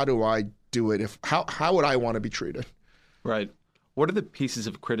me, how do I do it? How would I want to be treated? Right. What are the pieces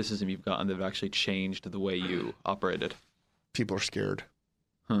of criticism you've gotten that have actually changed the way you operated? People are scared.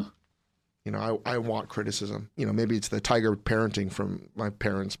 Huh. I want criticism. Maybe it's the tiger parenting from my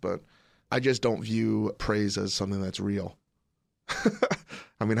parents, but I just don't view praise as something that's real.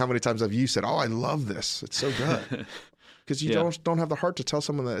 I mean, how many times have you said, "Oh, I love this. It's so good." Because you don't have the heart to tell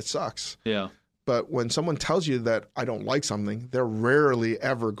someone that it sucks. Yeah. But when someone tells you that I don't like something, they're rarely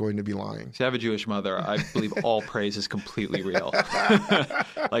ever going to be lying. See, I have a Jewish mother. I believe all praise is completely real.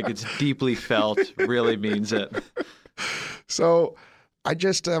 Like it's deeply felt, really means it. So I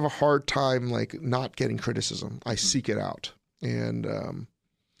just have a hard time not getting criticism. I seek it out. And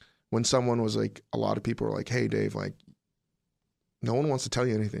when someone was a lot of people were like, "Hey, Dave, no one wants to tell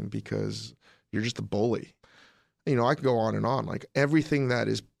you anything because you're just a bully." I could go on and on. Everything that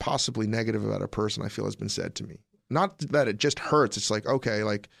is possibly negative about a person, I feel, has been said to me. Not that it just hurts. It's okay,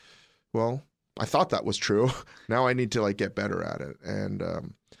 well, I thought that was true. Now I need to get better at it. And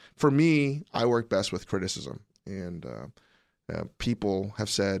for me, I work best with criticism. And people have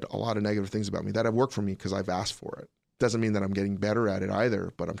said a lot of negative things about me that have worked for me because I've asked for it. Doesn't mean that I'm getting better at it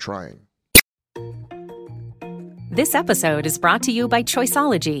either, but I'm trying. This episode is brought to you by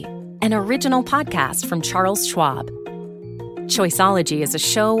Choiceology, an original podcast from Charles Schwab. Choiceology is a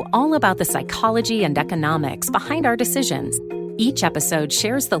show all about the psychology and economics behind our decisions. Each episode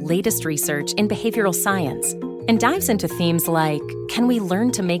shares the latest research in behavioral science and dives into themes like, can we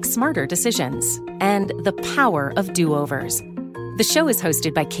learn to make smarter decisions? And the power of do-overs. The show is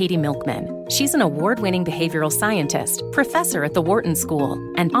hosted by Katie Milkman. She's an award-winning behavioral scientist, professor at the Wharton School,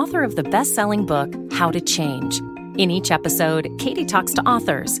 and author of the best-selling book, How to Change. In each episode, Katie talks to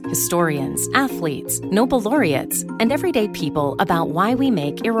authors, historians, athletes, Nobel laureates, and everyday people about why we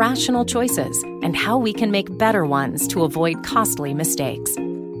make irrational choices and how we can make better ones to avoid costly mistakes.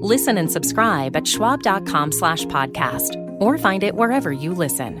 Listen and subscribe at schwab.com/podcast or find it wherever you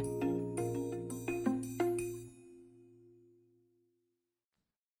listen.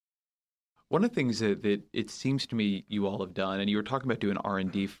 One of the things that it seems to me you all have done, and you were talking about doing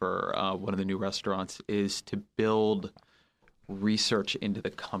R&D for one of the new restaurants, is to build research into the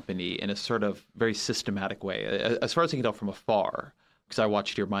company in a sort of very systematic way. As far as I can tell from afar, because I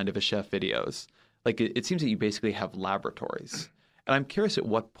watched your Mind of a Chef videos, it seems that you basically have laboratories. And I'm curious at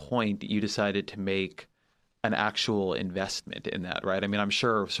what point you decided to make an actual investment in that, right? I mean, I'm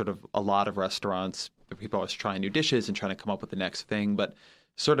sure sort of a lot of restaurants, people are always trying new dishes and trying to come up with the next thing, but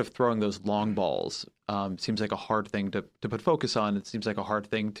sort of throwing those long balls seems like a hard thing to put focus on. It seems like a hard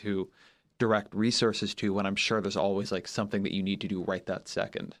thing to direct resources to when I'm sure there's always something that you need to do right that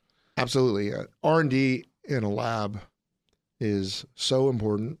second. Absolutely. R&D in a lab is so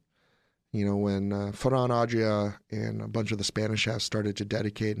important. When Ferran Adria and a bunch of the Spanish chefs started to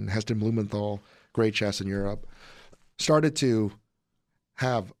dedicate, and Heston Blumenthal, great chefs in Europe, started to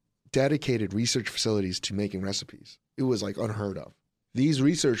have dedicated research facilities to making recipes. It was unheard of. These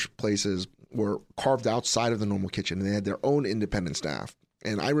research places were carved outside of the normal kitchen, and they had their own independent staff.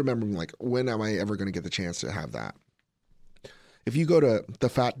 And I remember when am I ever going to get the chance to have that? If you go to the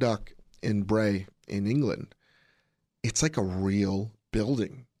Fat Duck in Bray in England, it's a real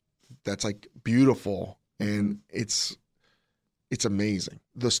building that's beautiful, and it's amazing.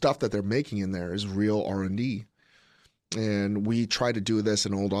 The stuff that they're making in there is real R&D. And we try to do this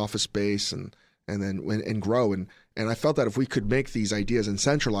in old office space and grow. And I felt that if we could make these ideas and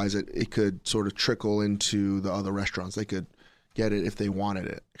centralize it, it could sort of trickle into the other restaurants. They could get it if they wanted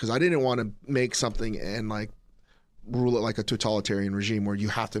it. Because I didn't want to make something and rule it like a totalitarian regime where you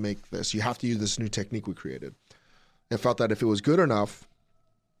have to make this. You have to use this new technique we created. I felt that if it was good enough,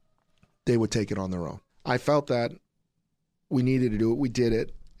 they would take it on their own. I felt that we needed to do it. We did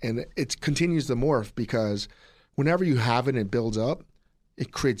it. And it continues to morph because whenever you have it and it builds up,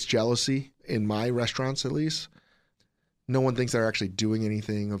 it creates jealousy, in my restaurants at least. No one thinks they're actually doing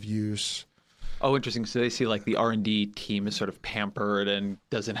anything of use. Oh, interesting. So they see the R&D team is sort of pampered and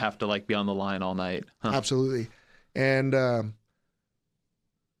doesn't have to be on the line all night. Huh. Absolutely. And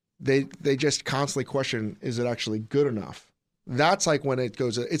they just constantly question, is it actually good enough? That's when it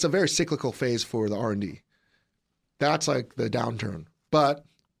goes, it's a very cyclical phase for the R&D. That's the downturn. But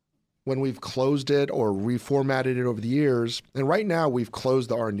when we've closed it or reformatted it over the years, and right now we've closed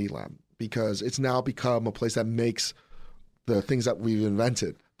the R&D lab because it's now become a place that makes the things that we've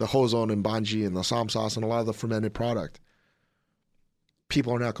invented, the hozon and bangji and the sam sauce and a lot of the fermented product.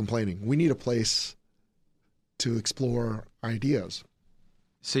 People are now complaining. We need a place to explore ideas.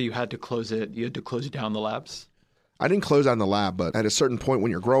 So you had to close it. You had to close down the labs? I didn't close down the lab, but at a certain point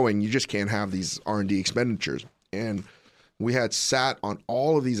when you're growing, you just can't have these R&D expenditures. And we had sat on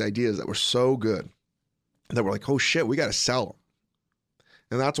all of these ideas that were so good that we're oh shit, we got to sell them.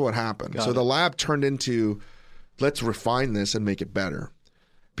 And that's what happened. So the lab turned into, let's refine this and make it better.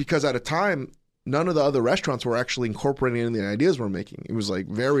 because at a time, none of the other restaurants were actually incorporating any of the ideas we're making. It was like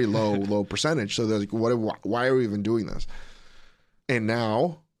very low percentage. So they're like, why are we even doing this? And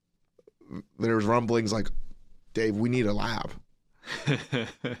now there's rumblings like, Dave, we need a lab.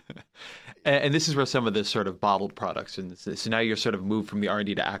 And this is where some of the sort of bottled products, and so now you're sort of moved from the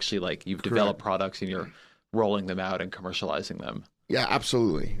R&D to actually like you've developed products and you're rolling them out and commercializing them. Yeah,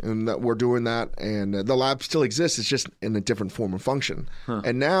 absolutely. And we're doing that. And the lab still exists. It's just in a different form and function.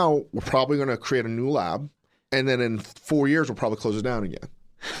 And now we're probably going to create a new lab. And then in 4 years, we'll probably close it down again.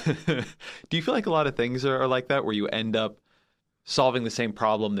 Do you feel like a lot of things are like that, where you end up solving the same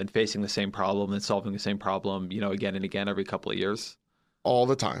problem, then facing the same problem, then solving the same problem, again and again every couple of years? All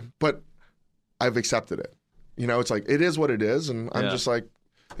the time. But I've accepted it. It's like, it is what it is. And I'm just like,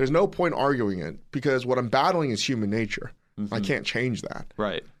 there's no point arguing it, because what I'm battling is human nature. I can't change that.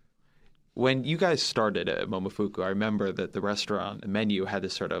 Right. When you guys started at Momofuku, I remember that the restaurant menu had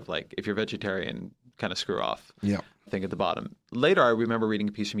this sort of like, if you're vegetarian, kind of screw off thing at the bottom. Later, I remember reading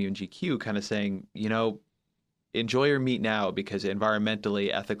a piece from you in GQ kind of saying, enjoy your meat now, because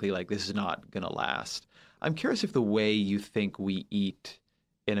environmentally, ethically, like this is not going to last. I'm curious if the way you think we eat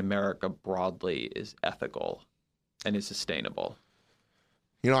in America broadly is ethical and is sustainable.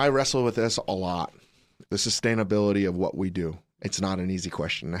 I wrestle with this a lot. The sustainability of what we do. It's not an easy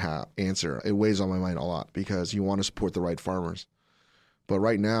question to answer. It weighs on my mind a lot, because you want to support the right farmers. But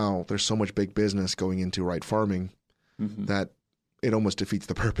right now, there's so much big business going into right farming that it almost defeats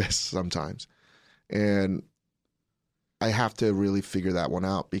the purpose sometimes. And I have to really figure that one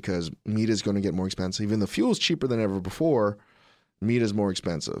out, because meat is going to get more expensive. Even the fuel is cheaper than ever before. Meat is more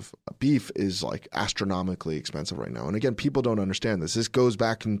expensive. Beef is like astronomically expensive right now. And again, people don't understand this. This goes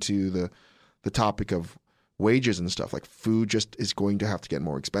back into the topic of wages and stuff. Like food just is going to have to get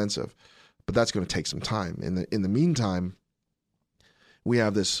more expensive, but that's going to take some time. In the meantime, we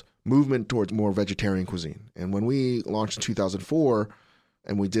have this movement towards more vegetarian cuisine. And when we launched in 2004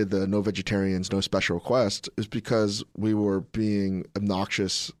 and we did the no vegetarians, no special request, it was because we were being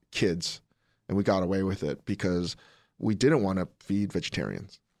obnoxious kids, and we got away with it because we didn't want to feed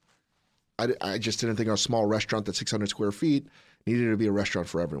vegetarians. I just didn't think our small restaurant that's 600 square feet needed to be a restaurant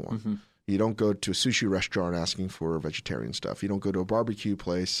for everyone. You don't go to a sushi restaurant asking for vegetarian stuff. You don't go to a barbecue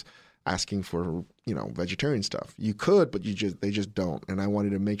place asking for, vegetarian stuff. You could, but they just don't. And I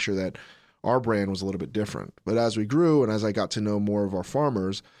wanted to make sure that our brand was a little bit different. But as we grew and as I got to know more of our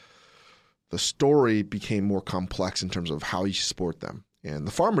farmers, the story became more complex in terms of how you support them. And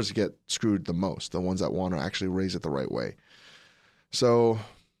the farmers get screwed the most, the ones that want to actually raise it the right way. So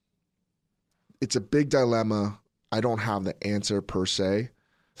it's a big dilemma. I don't have the answer per se.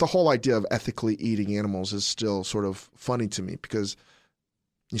 The whole idea of ethically eating animals is still sort of funny to me, because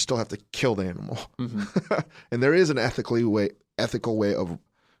you still have to kill the animal. And there is an ethical way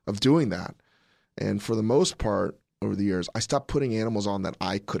of doing that. And for the most part, over the years, I stopped putting animals on that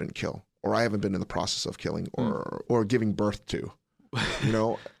I couldn't kill, or I haven't been in the process of killing or giving birth to.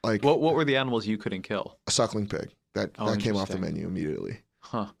 Like what were the animals you couldn't kill? A suckling pig that came off the menu immediately.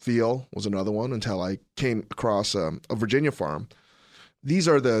 Veal was another one, until I came across a Virginia farm. These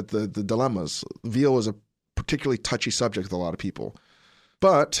are the dilemmas. Veal is a particularly touchy subject with a lot of people.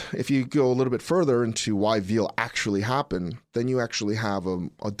 But if you go a little bit further into why veal actually happened, then you actually have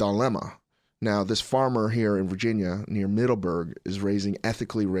a dilemma. Now, this farmer here in Virginia near Middleburg is raising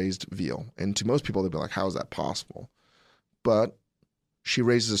ethically raised veal. And to most people, they'd be like, how is that possible? But she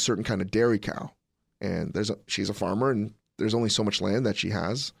raises a certain kind of dairy cow. And she's a farmer, and there's only so much land that she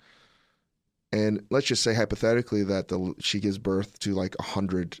has. And let's just say hypothetically that she gives birth to like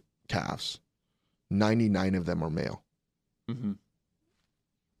 100 calves. 99 of them are male.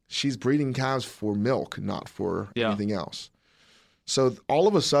 She's breeding calves for milk, not for anything else. So all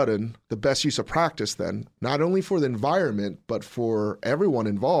of a sudden, the best use of practice then, not only for the environment, but for everyone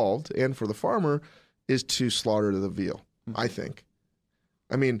involved and for the farmer, is to slaughter the veal, I think.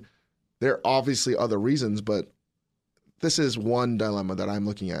 I mean, there are obviously other reasons, but this is one dilemma that I'm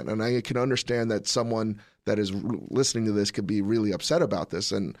looking at. And I can understand that someone that is listening to this could be really upset about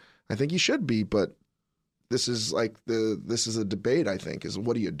this. And I think you should be, but this is a debate, I think, is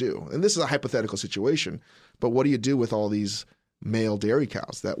what do you do? And this is a hypothetical situation, but what do you do with all these male dairy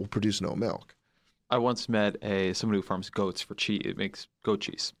cows that will produce no milk? I once met someone who farms goats for cheese. It makes goat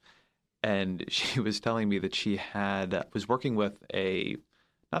cheese. And she was telling me that she was working with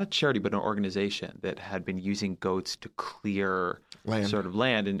not a charity, but an organization that had been using goats to clear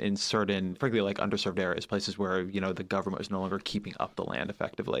land in certain, frankly, like underserved areas, places where, the government was no longer keeping up the land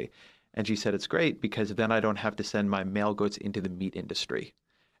effectively. And she said, it's great because then I don't have to send my male goats into the meat industry.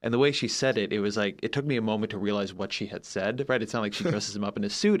 And the way she said it, it was like, it took me a moment to realize what she had said, right? It's not like she dresses him up in a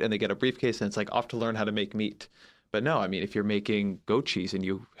suit and they get a briefcase and it's like off to learn how to make meat. But no, I mean, if you're making goat cheese and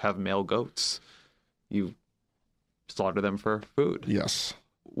you have male goats, you slaughter them for food. Yes.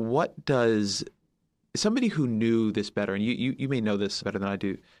 What does somebody who knew this better, and you may know this better than I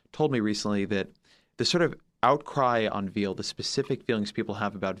do, told me recently that the sort of outcry on veal, the specific feelings people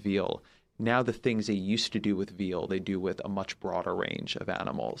have about veal, now the things they used to do with veal, they do with a much broader range of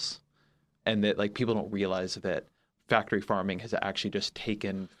animals. And that like people don't realize that factory farming has actually just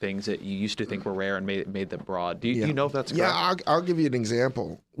taken things that you used to think were rare and made them broad. Do you know if that's correct? Yeah, I'll give you an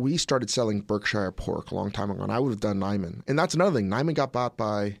example. We started selling Berkshire pork a long time ago, and I would have done Niman. And that's another thing. Niman got bought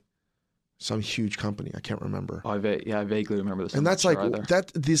by some huge company. I can't remember. Oh, I vaguely remember this. And that's like,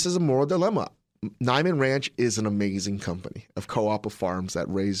 this is a moral dilemma. Niman Ranch is an amazing company of co-op of farms that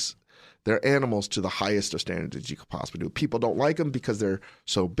raise their animals to the highest of standards that you could possibly do. People don't like them because they're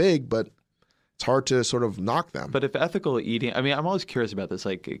so big, but it's hard to sort of knock them. But if ethical eating, I mean, I'm always curious about this,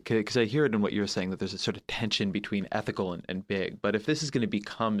 like, because I hear it in what you're saying that there's a sort of tension between ethical and big. But if this is going to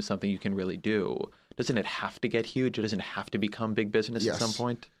become something you can really do, doesn't it have to get huge? It doesn't have to become big business at some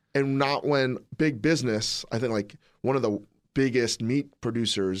point? And not when big business, I think like one of the biggest meat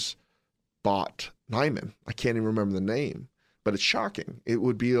producers bought Niman. I can't even remember the name, but it's shocking. It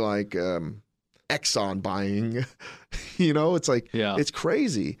would be like Exxon buying, it's like, it's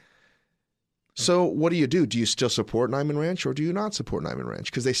crazy. So what do you do? Do you still support Niman Ranch or do you not support Niman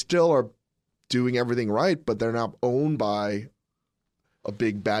Ranch? Because they still are doing everything right, but they're now owned by a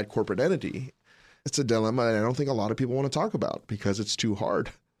big bad corporate entity. It's a dilemma and I don't think a lot of people want to talk about because it's too hard.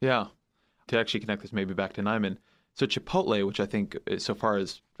 Yeah. To actually connect this maybe back to Niman. So Chipotle, which I think so far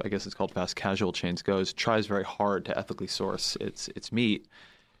as I guess it's called fast casual chains goes, tries very hard to ethically source its meat,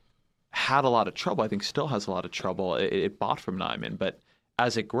 had a lot of trouble. I think still has a lot of trouble. It bought from Niman, but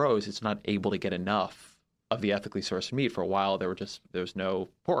as it grows, it's not able to get enough of the ethically sourced meat. For a while, there was no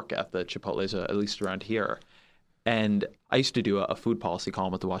pork at the Chipotles, at least around here. And I used to do a food policy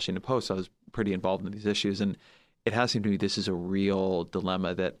column at the Washington Post. So I was pretty involved in these issues. And it has seemed to me this is a real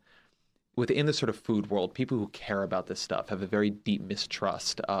dilemma that within the sort of food world, people who care about this stuff have a very deep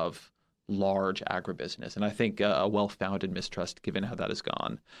mistrust of large agribusiness. And I think a well-founded mistrust given how that has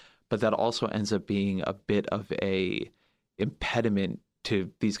gone. But that also ends up being a bit of a impediment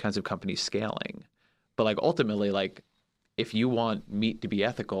to these kinds of companies scaling. But like ultimately, like if you want meat to be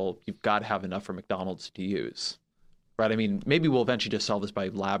ethical, you've got to have enough for McDonald's to use, right? I mean, maybe we'll eventually just sell this by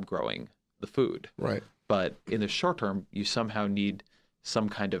lab growing the food. Right. But in the short term, you somehow need some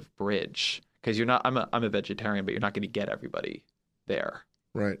kind of bridge because you're not, I'm a vegetarian, but you're not going to get everybody there.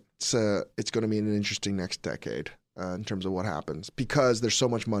 Right. It's going to be an interesting next decade in terms of what happens because there's so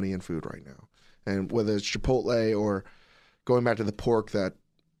much money in food right now. And whether it's Chipotle or going back to the pork that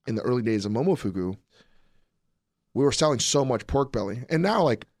in the early days of Momofuku, we were selling so much pork belly. And now,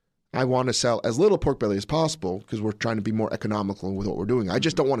 like, I want to sell as little pork belly as possible because we're trying to be more economical with what we're doing. I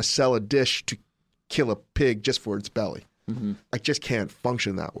just don't want to sell a dish to kill a pig just for its belly. Mm-hmm. I just can't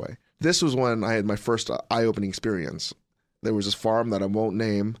function that way. This was when I had my first eye-opening experience. There was this farm that I won't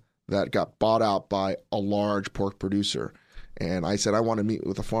name that got bought out by a large pork producer. And I said, I want to meet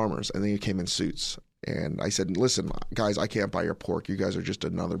with the farmers. And then he came in suits. And I said, listen, guys, I can't buy your pork. You guys are just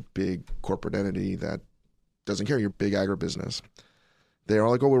another big corporate entity that doesn't care. You're big agribusiness. They're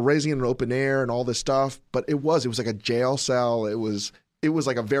all like, oh, we're raising it in open air and all this stuff. But it was like a jail cell. It was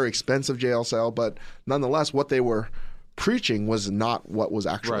like a very expensive jail cell. But nonetheless, what they were preaching was not what was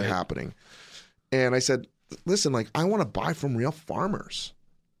actually happening. And I said, listen, like, I want to buy from real farmers.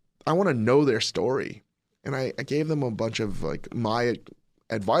 I want to know their story. And I gave them a bunch of like my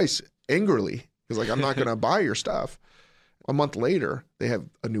advice angrily. Because like, I'm not going to buy your stuff. A month later, they have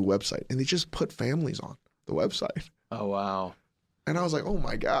a new website and they just put families on the website. Oh, wow. And I was like, oh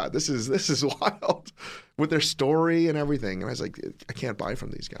my God, this is wild with their story and everything. And I was like, I can't buy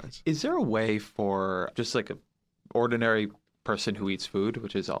from these guys. Is there a way for just like an ordinary person who eats food,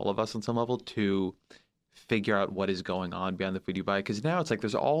 which is all of us on some level, to figure out what is going on beyond the food you buy? Because now it's like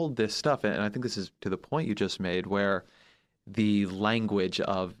there's all this stuff. And I think this is to the point you just made where the language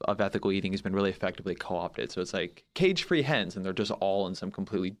of ethical eating has been really effectively co-opted. So it's like cage-free hens, and they're just all in some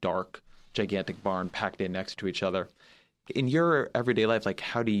completely dark, gigantic barn packed in next to each other. In your everyday life, like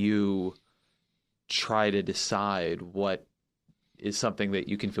how do you try to decide what is something that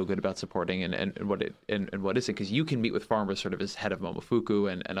you can feel good about supporting and what isn't? Because you can meet with farmers sort of as head of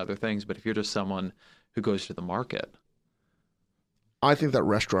Momofuku and other things, but if you're just someone who goes to the market. I think that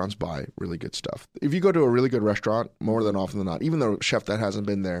restaurants buy really good stuff. If you go to a really good restaurant, more than often than not, even though a chef that hasn't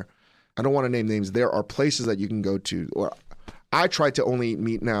been there, I don't want to name names, there are places that you can go to, or I try to only eat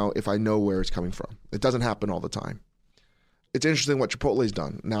meat now if I know where it's coming from. It doesn't happen all the time. It's interesting what Chipotle's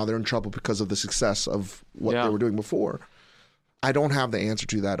done. Now they're in trouble because of the success of what they were doing before. I don't have the answer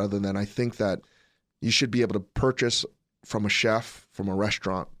to that other than I think that you should be able to purchase from a chef, from a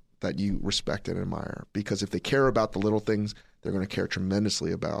restaurant that you respect and admire. Because if they care about the little things, they're going to care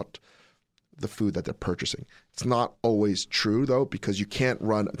tremendously about the food that they're purchasing. It's not always true, though, because you can't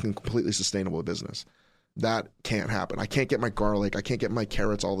run a completely sustainable business. That can't happen. I can't get my garlic. I can't get my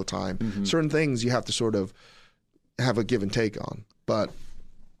carrots all the time. Mm-hmm. Certain things you have to sort of have a give and take on. But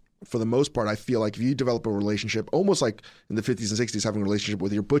for the most part, I feel like if you develop a relationship, almost like in the 50s and 60s, having a relationship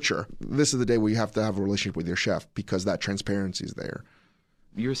with your butcher, this is the day where you have to have a relationship with your chef because that transparency is there.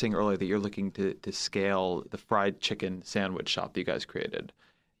 You were saying earlier that you're looking to scale the fried chicken sandwich shop that you guys created.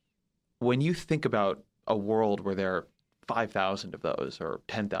 When you think about a world where there are 5,000 of those or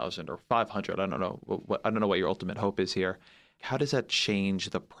 10,000 or 500, I don't know what your ultimate hope is here. How does that change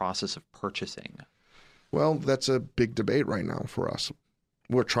the process of purchasing? Well, that's a big debate right now for us.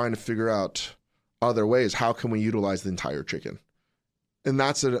 We're trying to figure out other ways. How can we utilize the entire chicken? And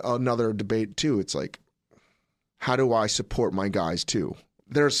that's another debate too. It's like, how do I support my guys too?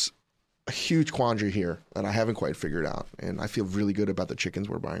 There's a huge quandary here that I haven't quite figured out. And I feel really good about the chickens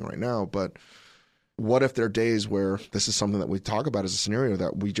we're buying right now. But what if there are days where this is something that we talk about as a scenario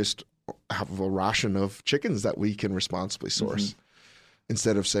that we just have a ration of chickens that we can responsibly source? Mm-hmm.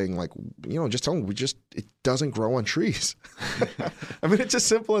 Instead of saying like, just tell them it doesn't grow on trees. I mean, it's as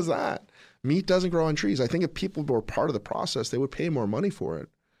simple as that. Meat doesn't grow on trees. I think if people were part of the process, they would pay more money for it.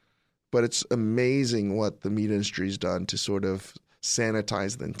 But it's amazing what the meat industry has done to sort of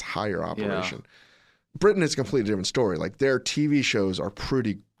sanitize the entire operation. Yeah. Britain is a completely different story. Like their TV shows are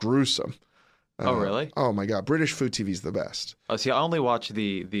pretty gruesome. Oh, really? Oh, my God. British food TV is the best. Oh, see, I only watch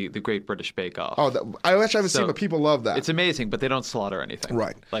the Great British Bake Off. Oh, I actually haven't seen, but people love that. It's amazing, but they don't slaughter anything.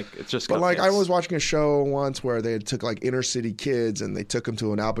 Right. Like, it's just... But, like, I was watching a show once where they took, like, inner city kids and they took them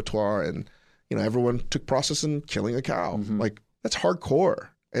to an abattoir and, everyone took process in killing a cow. Mm-hmm. Like, that's hardcore.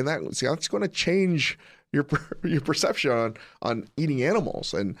 And that's going to change your perception on eating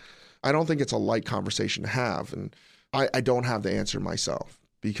animals. And I don't think it's a light conversation to have. And I don't have the answer myself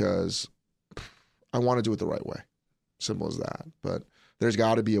because... I want to do it the right way. Simple as that. But there's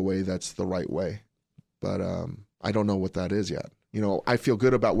got to be a way that's the right way. But I don't know what that is yet. I feel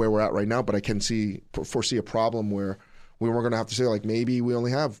good about where we're at right now, but I can foresee a problem where we were going to have to say, like, maybe we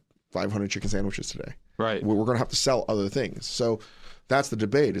only have 500 chicken sandwiches today. Right. We're going to have to sell other things. So that's the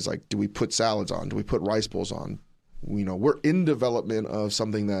debate is like, do we put salads on? Do we put rice bowls on? We're in development of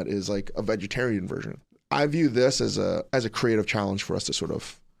something that is like a vegetarian version. I view this as a creative challenge for us to sort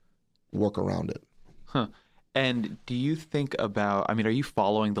of work around it. Huh. And do you think about, are you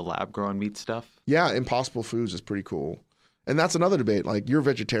following the lab-grown meat stuff? Yeah, Impossible Foods is pretty cool. And that's another debate. Like, you're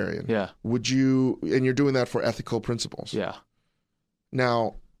vegetarian. Yeah. And you're doing that for ethical principles. Yeah.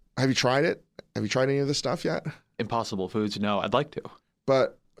 Now, have you tried it? Have you tried any of this stuff yet? Impossible Foods? No, I'd like to.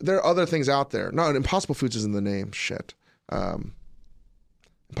 But there are other things out there. No, Impossible Foods is in the name. Shit.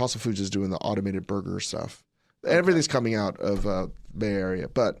 Impossible Foods is doing the automated burger stuff. Okay. Everything's coming out of Bay Area.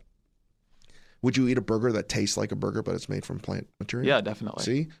 But would you eat a burger that tastes like a burger, but it's made from plant material? Yeah, definitely.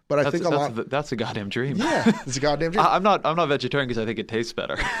 See, but I think that's a goddamn dream. Yeah, it's a goddamn dream. I'm not vegetarian because I think it tastes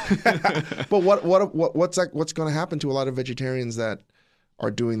better. But what's going to happen to a lot of vegetarians that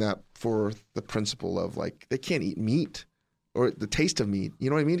are doing that for the principle of like they can't eat meat or the taste of meat? You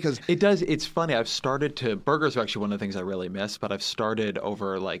know what I mean? Because it does. It's funny. Burgers are actually one of the things I really miss, but I've started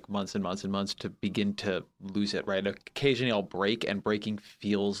over like months and months and months to begin to lose it, right? Occasionally I'll break and breaking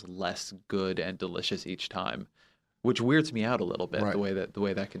feels less good and delicious each time, which weirds me out a little bit, right. the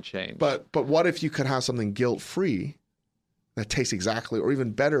way that can change. But what if you could have something guilt-free that tastes exactly or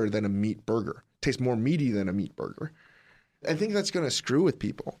even better than a meat burger? Tastes more meaty than a meat burger. I think that's going to screw with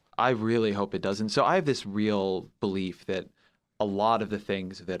people. I really hope it doesn't. So I have this real belief that a lot of the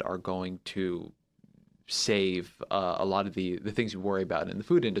things that are going to save a lot of the things we worry about in the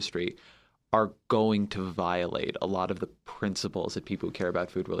food industry are going to violate a lot of the principles that people who care about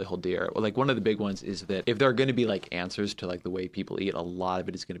food really hold dear. Like one of the big ones is that if there are going to be like answers to like the way people eat, a lot of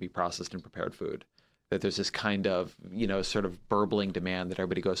it is going to be processed and prepared food. That there's this kind of, sort of burbling demand that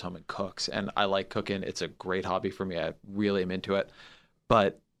everybody goes home and cooks. And I like cooking. It's a great hobby for me. I really am into it.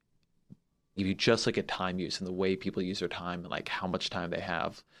 But if you just look at time use and the way people use their time and like how much time they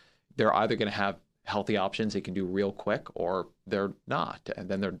have, they're either going to have healthy options they can do real quick or they're not. And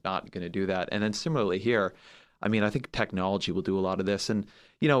then they're not going to do that. And then similarly here, I think technology will do a lot of this. And,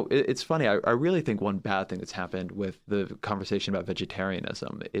 it's funny. I really think one bad thing that's happened with the conversation about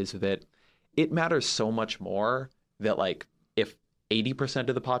vegetarianism is that it matters so much more that like if 80%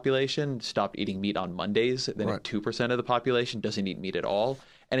 of the population stopped eating meat on Mondays, then Right. 2% of the population doesn't eat meat at all.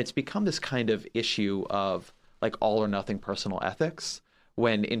 And it's become this kind of issue of like all or nothing personal ethics,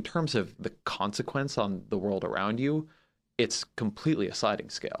 when in terms of the consequence on the world around you, it's completely a sliding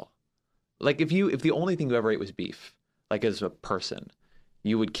scale. Like if the only thing you ever ate was beef, like as a person,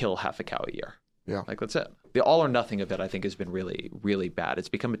 you would kill half a cow a year. Yeah. Like that's it. The all or nothing of it, I think, has been really, really bad. It's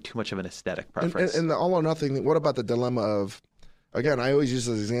become too much of an aesthetic preference. And the all or nothing, what about the dilemma of, again, I always use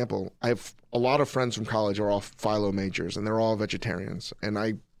this example. I have a lot of friends from college who are all philo majors, and they're all vegetarians, and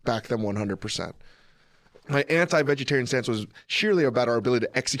I back them 100%. My anti-vegetarian stance was sheerly about our ability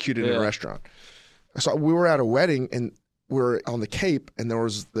to execute it in a restaurant. So we were at a wedding, and we were on the Cape, and there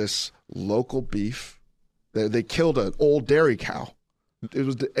was this local beef. They killed an old dairy cow. It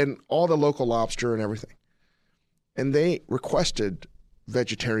was and all the local lobster and everything. And they requested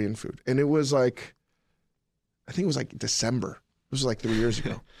vegetarian food. And it was like, I think it was like December. It was like 3 years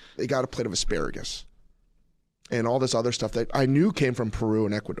ago. They got a plate of asparagus and all this other stuff that I knew came from Peru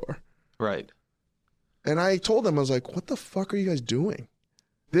and Ecuador. Right. And I told them, I was like, what the fuck are you guys doing?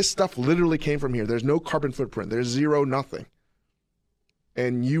 This stuff literally came from here. There's no carbon footprint. There's zero nothing.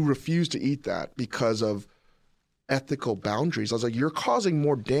 And you refuse to eat that because of ethical boundaries. I was like, you're causing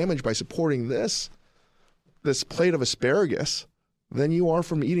more damage by supporting this plate of asparagus than you are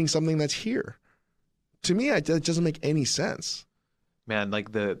from eating something that's here. To me, it doesn't make any sense. Man,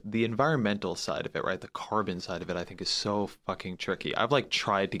 like the environmental side of it, right? The carbon side of it, I think is so fucking tricky. I've like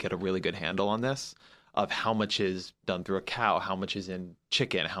tried to get a really good handle on this, of how much is done through a cow, how much is in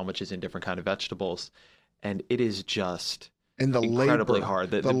chicken, how much is in different kind of vegetables. And it is just and the incredibly labor,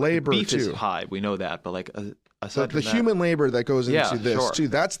 hard. The labor beef too. is high, we know that, but like aside the from that, human labor that goes into this sure. too,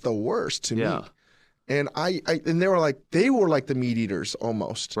 that's the worst to Yeah. me. And and they were like the meat eaters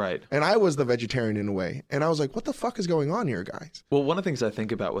almost. Right. And I was the vegetarian in a way. And I was like, what the fuck is going on here, guys? Well, one of the things I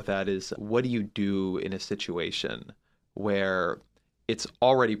think about with that is, what do you do in a situation where it's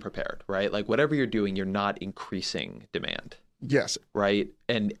already prepared, right? Like whatever you're doing, you're not increasing demand, Yes. right?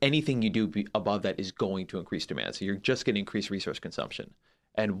 And anything you do above that is going to increase demand. So you're just going to increase resource consumption.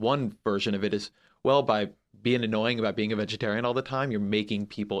 And one version of it is, well, by being annoying about being a vegetarian all the time, you're making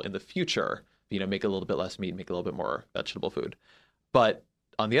people in the future, make a little bit less meat, make a little bit more vegetable food. But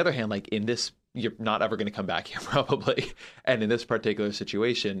on the other hand, like in this, you're not ever going to come back here probably. And in this particular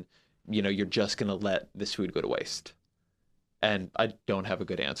situation, you're just going to let this food go to waste. And I don't have a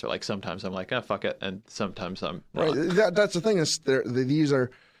good answer. Like sometimes I'm like, fuck it. And sometimes I'm not. Right. That's the thing is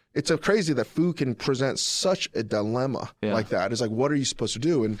it's so crazy that food can present such a dilemma like that. It's like, what are you supposed to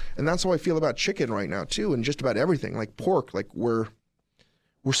do? And that's how I feel about chicken right now too. And just about everything, like pork, like we're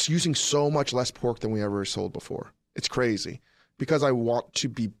using so much less pork than we ever sold before. It's crazy because I want to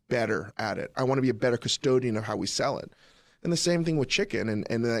be better at it. I want to be a better custodian of how we sell it. And the same thing with chicken.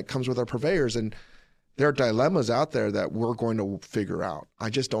 And that comes with our purveyors. And there are dilemmas out there that we're going to figure out. I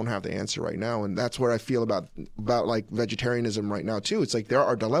just don't have the answer right now. And that's where I feel about like vegetarianism right now too. It's like there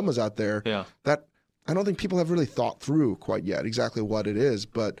are dilemmas out there that I don't think people have really thought through quite yet exactly what it is.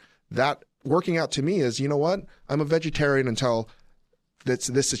 But that working out to me is, you know what? I'm a vegetarian until that's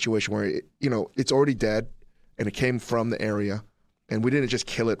this situation where, it's already dead and it came from the area and we didn't just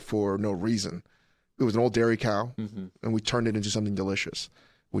kill it for no reason. It was an old dairy cow and we turned it into something delicious.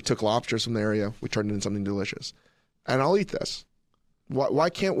 We took lobsters from the area, we turned it into something delicious. And I'll eat this. Why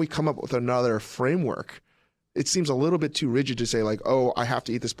can't we come up with another framework? It seems a little bit too rigid to say like, oh, I have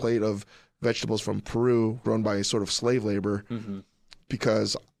to eat this plate of vegetables from Peru grown by sort of slave labor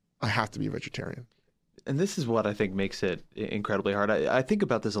because I have to be a vegetarian. And this is what I think makes it incredibly hard. I think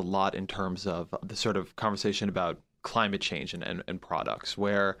about this a lot in terms of the sort of conversation about climate change and products,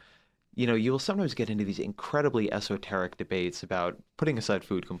 where, you'll sometimes get into these incredibly esoteric debates about putting aside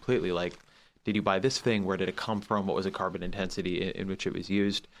food completely. Like, did you buy this thing? Where did it come from? What was the carbon intensity in which it was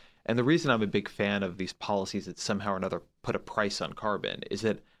used? And the reason I'm a big fan of these policies that somehow or another put a price on carbon is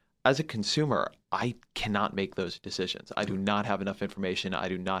that as a consumer, I cannot make those decisions. I do not have enough information. I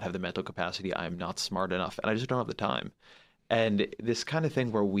do not have the mental capacity. I am not smart enough, and I just don't have the time. And this kind of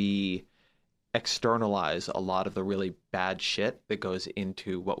thing where we externalize a lot of the really bad shit that goes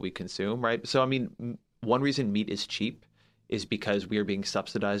into what we consume, right? So, I mean, one reason meat is cheap is because we are being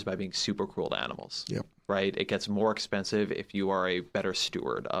subsidized by being super cruel to animals. Yep. Right? It gets more expensive if you are a better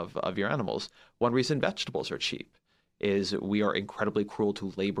steward of your animals. One reason vegetables are cheap is we are incredibly cruel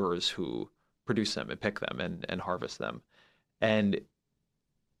to laborers who produce them and pick them and harvest them. And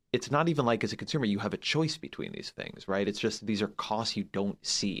it's not even like as a consumer you have a choice between these things, right? It's just these are costs you don't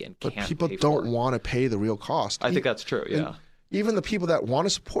see and can't pay for. But people don't want to pay the real cost. I think that's true, yeah. And even the people that want to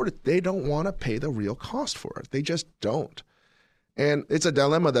support it, they don't want to pay the real cost for it. They just don't. And it's a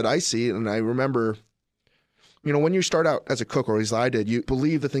dilemma that I see. And I remember, when you start out as a cook, or at least I did, you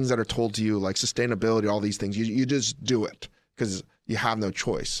believe the things that are told to you, like sustainability, all these things. You just do it because you have no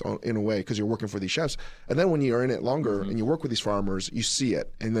choice in a way, because you're working for these chefs. And then when you're in it longer and you work with these farmers, you see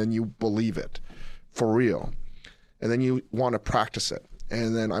it and then you believe it for real. And then you want to practice it.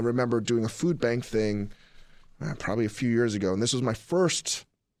 And then I remember doing a food bank thing probably a few years ago. And this was my first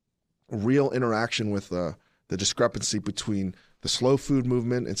real interaction with the discrepancy between the slow food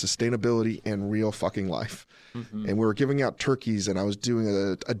movement and sustainability and real fucking life. And we were giving out turkeys, and I was doing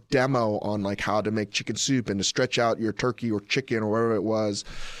a demo on like how to make chicken soup and to stretch out your turkey or chicken or whatever it was.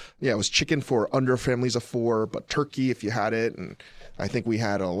 Yeah, it was chicken for under families of 4, but turkey if you had it. And I think we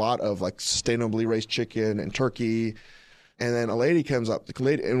had a lot of like sustainably raised chicken and turkey. And then a lady comes up,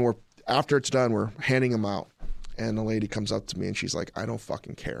 and after it's done, we're handing them out. And the lady comes up to me and she's like, I don't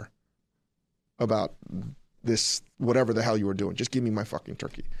fucking care about this, whatever the hell you were doing. Just give me my fucking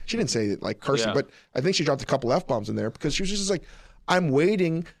turkey. She didn't say it like cursing, but I think she dropped a couple F-bombs in there because she was just like, I'm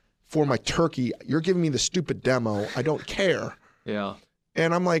waiting for my turkey. You're giving me the stupid demo. I don't care. Yeah.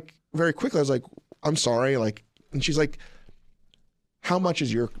 And I'm like, very quickly, I was like, I'm sorry. Like, and she's like, how much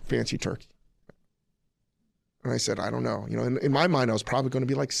is your fancy turkey? And I said, I don't know. In my mind, I was probably going to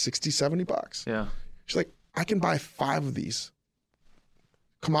be like $60-$70. Yeah. She's like, I can buy 5 of these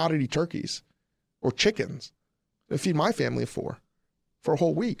commodity turkeys or chickens and feed my family of 4 for a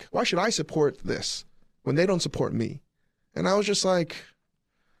whole week. Why should I support this when they don't support me? And I was just like,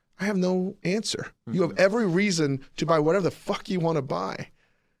 I have no answer. You have every reason to buy whatever the fuck you want to buy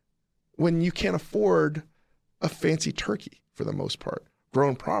when you can't afford a fancy turkey for the most part,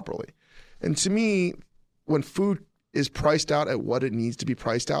 grown properly. And to me, when food is priced out at what it needs to be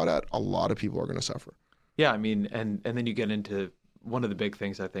priced out at, a lot of people are going to suffer. Yeah, I mean, and then you get into one of the big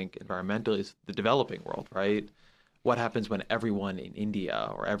things, I think, environmentally is the developing world, right? What happens when everyone in India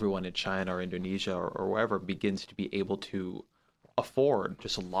or everyone in China or Indonesia or wherever begins to be able to afford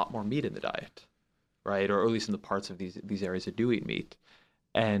just a lot more meat in the diet, right? Or at least in the parts of these areas that do eat meat.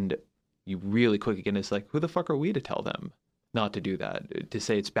 And you really quickly get it's like, who the fuck are we to tell them not to do that? To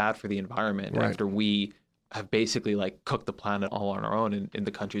say it's bad for the environment after we have basically like cooked the planet all on our own in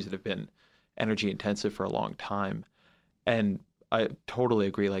the countries that have been energy intensive for a long time. And I totally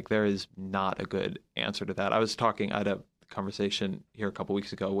agree. Like, there is not a good answer to that. I had a conversation here a couple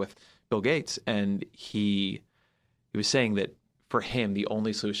weeks ago with Bill Gates, and he was saying that for him, the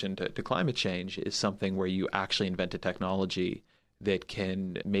only solution to climate change is something where you actually invent a technology that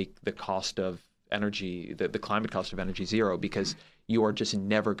can make the cost of energy, the climate cost of energy, zero, because you are just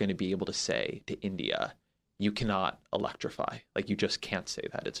never going to be able to say to India, you cannot electrify. Like, you just can't say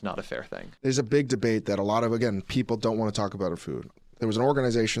that. It's not a fair thing. There's a big debate that a lot of, again, people don't want to talk about our food. There was an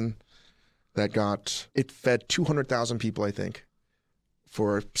organization that fed 200,000 people, I think,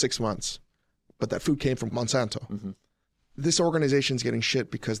 for 6 months. But that food came from Monsanto. Mm-hmm. This organization's getting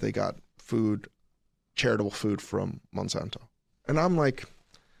shit because they got charitable food from Monsanto. And I'm like,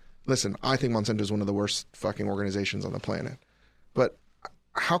 listen, I think Monsanto is one of the worst fucking organizations on the planet. But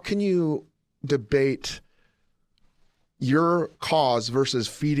how can you debate your cause versus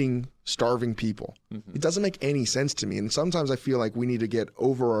feeding starving people? Mm-hmm. It doesn't make any sense to me. And sometimes I feel like we need to get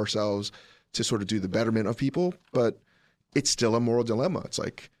over ourselves to sort of do the betterment of people, but it's still a moral dilemma. It's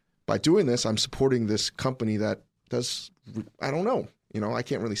like, by doing this, I'm supporting this company that does, I don't know, I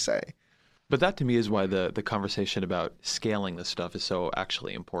can't really say. But that to me is why the conversation about scaling this stuff is so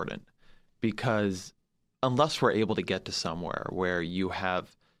actually important, because unless we're able to get to somewhere where you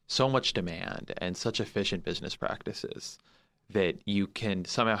have so much demand and such efficient business practices that you can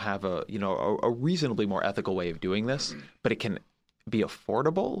somehow have a reasonably more ethical way of doing this, but it can be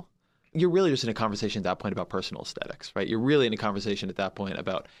affordable, you're really just in a conversation at that point about personal aesthetics, right? You're really in a conversation at that point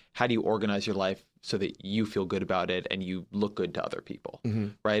about how do you organize your life so that you feel good about it and you look good to other people, mm-hmm.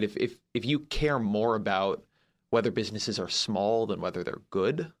 right? If you care more about whether businesses are small than whether they're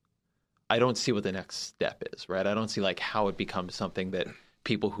good, I don't see what the next step is, right? I don't see like how it becomes something that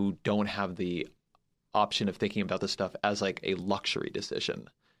people who don't have the option of thinking about this stuff as like a luxury decision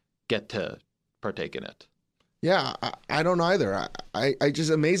get to partake in it. Yeah, I don't either. I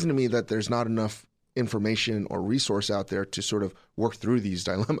just amazing to me that there's not enough information or resource out there to sort of work through these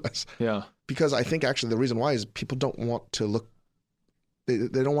dilemmas. Yeah. Because I think actually the reason why is people don't want to look, they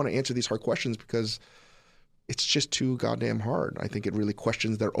don't want to answer these hard questions because it's just too goddamn hard. I think it really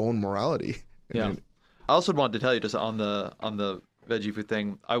questions their own morality. Yeah. I also wanted to tell you just on the veggie food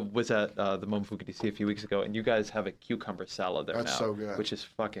thing, I was at the Momofuku DC a few weeks ago, and you guys have a cucumber salad there. That's now. So good. Which is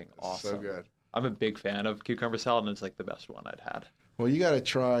fucking awesome. So good. I'm a big fan of cucumber salad, and it's like the best one I'd had. Well, you got to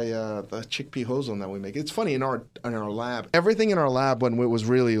try the chickpea hozon that we make. It's funny, in our lab, everything in our lab when it was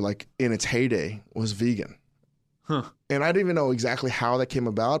really like in its heyday was vegan. Huh. And I didn't even know exactly how that came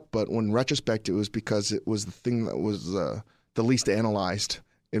about, but in retrospect, it was because it was the thing that was the least analyzed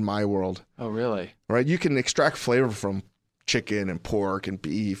in my world. Oh, really? Right? You can extract flavor from chicken and pork and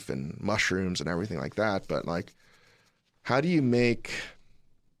beef and mushrooms and everything like that, but like, how do you make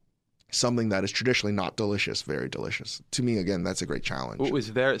something that is traditionally not delicious very delicious? To me, again, that's a great challenge. What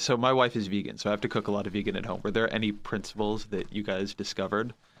was there? So my wife is vegan, so I have to cook a lot of vegan at home. Were there any principles that you guys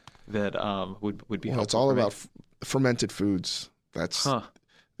discovered that would be helpful? It's all for me? about fermented foods. That's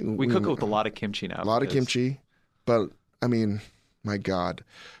We cook with a lot of kimchi now. A lot of kimchi, but I mean, my God,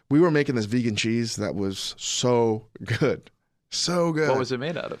 we were making this vegan cheese that was so good. So good. What was it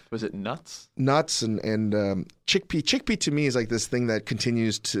made out of? Was it nuts? Nuts and chickpea. Chickpea to me is like this thing that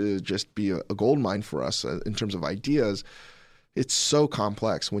continues to just be a gold mine for us in terms of ideas. It's so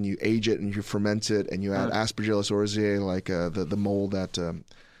complex when you age it and you ferment it and you add Aspergillus oryzae, like the mold that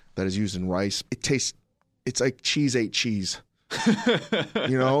is used in rice. It's like cheese ate cheese.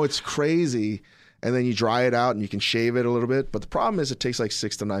 It's crazy. And then you dry it out and you can shave it a little bit. But the problem is it takes like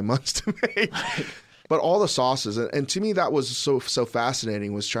 6 to 9 months to make. But all the sauces, and to me that was so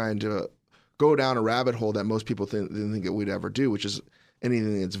fascinating, was trying to go down a rabbit hole that most people didn't think it would ever do, which is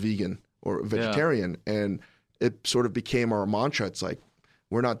anything that's vegan or vegetarian. Yeah. And it sort of became our mantra. It's like,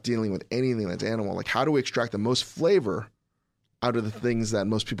 we're not dealing with anything that's animal. Like, how do we extract the most flavor out of the things that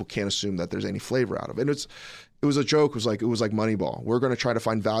most people can't assume that there's any flavor out of? And it was a joke. It was like Moneyball. We're going to try to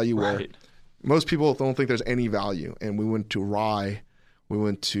find value where most people don't think there's any value. And we went to rye. We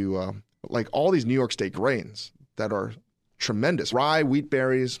went to like all these New York State grains that are tremendous. Rye, wheat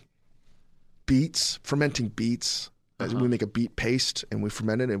berries, beets, fermenting beets. We make a beet paste and we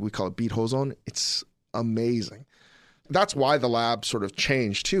ferment it and we call it beet hozon. It's amazing. That's why the lab sort of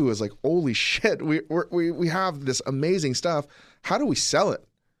changed too, is like, holy shit, we have this amazing stuff. How do we sell it?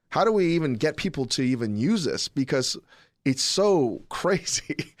 How do we even get people to even use this? Because it's so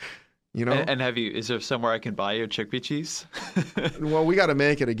crazy. And is there somewhere I can buy your chickpea cheese? Well, we got to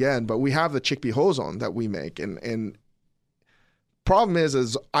make it again, but we have the chickpea hozon that we make. And problem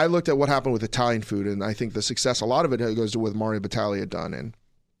is I looked at what happened with Italian food, and I think the success, a lot of it goes to what Mario Batali had done. And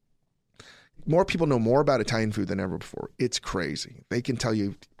more people know more about Italian food than ever before. It's crazy. They can tell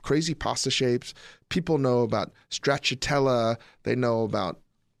you crazy pasta shapes. People know about stracciatella. They know about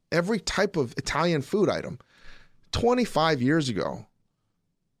every type of Italian food item. 25 years ago,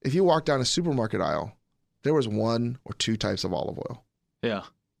 if you walk down a supermarket aisle, there was 1 or 2 types of olive oil. Yeah.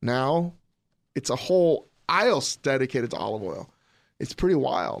 Now, it's a whole aisle dedicated to olive oil. It's pretty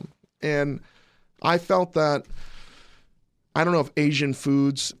wild. And I felt that, I don't know if Asian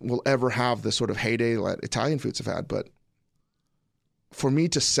foods will ever have the sort of heyday that Italian foods have had, but for me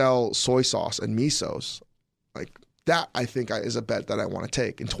to sell soy sauce and misos, like that, I think is a bet that I want to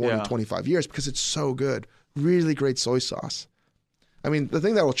take in 25 years, because it's so good. Really great soy sauce. I mean, the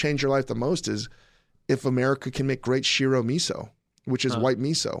thing that will change your life the most is if America can make great shiro miso, which is white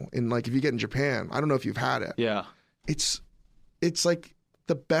miso. And like, if you get in Japan, I don't know if you've had it. Yeah. It's like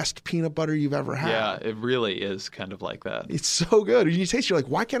the best peanut butter you've ever had. Yeah, it really is kind of like that. It's so good. When you taste, you're like,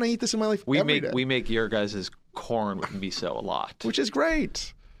 why can't I eat this in my life every day? We make your guys' corn with miso a lot. Which is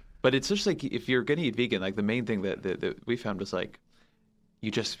great. But it's just like, if you're going to eat vegan, like the main thing that we found was like,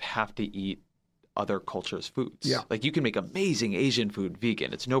 you just have to eat other cultures' foods. Yeah. Like you can make amazing Asian food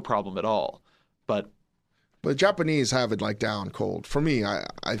vegan. It's no problem at all. But Japanese have it like down cold. For me,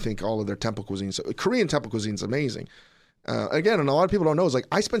 I think all of their temple cuisine, so Korean temple cuisine is amazing. Again, and a lot of people don't know, is like,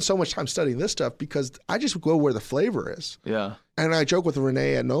 I spend so much time studying this stuff because I just go where the flavor is. Yeah. And I joke with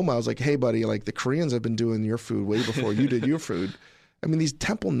Renee at Noma. I was like, hey, buddy, like the Koreans have been doing your food way before you did your food. I mean, these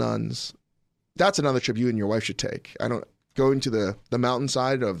temple nuns, that's another trip you and your wife should take. Going to the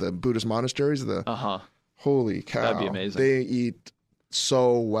mountainside of the Buddhist monasteries. Holy cow. That'd be amazing. They eat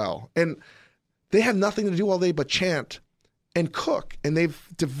so well. And they have nothing to do all day but chant and cook. And they've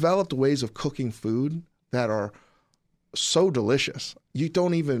developed ways of cooking food that are so delicious. You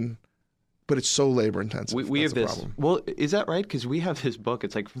don't even, but it's so labor intensive. We have this. Problem. Well, is that right? Because we have this book.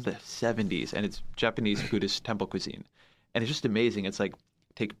 It's like from the 70s, and it's Japanese Buddhist temple cuisine. And it's just amazing. It's like,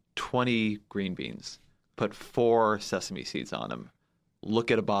 take 20 green beans, put 4 sesame seeds on them,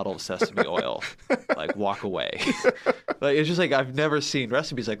 look at a bottle of sesame oil, like walk away. Like, it's just like, I've never seen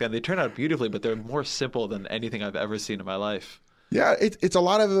recipes like that. They turn out beautifully, but they're more simple than anything I've ever seen in my life. Yeah, it's a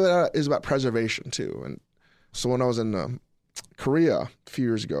lot of it is about preservation too. And so when I was in Korea a few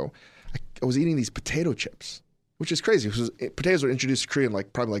years ago, I was eating these potato chips, which is crazy because potatoes were introduced to Korea in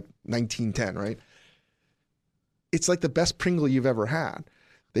probably 1910, right? it's like the best Pringle you've ever had.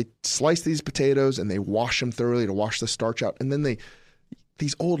 They slice these potatoes and they wash them thoroughly to wash the starch out. And then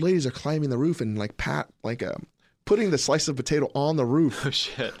these old ladies are climbing the roof and putting the slice of potato on the roof. Oh,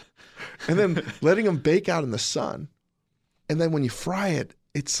 shit. And then letting them bake out in the sun. And then when you fry it,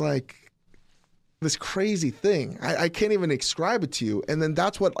 it's like this crazy thing. I can't even describe it to you. And then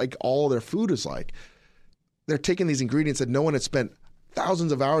that's what like all their food is like. They're taking these ingredients that no one had spent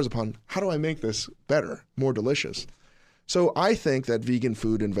thousands of hours upon. How do I make this better, more delicious? So I think that vegan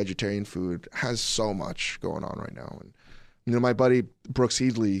food and vegetarian food has so much going on right now. And you know, my buddy Brooks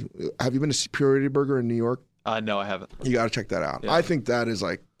Headley, have you been to Purity Burger in New York? No, I haven't. You got to check that out. Yeah. I think that is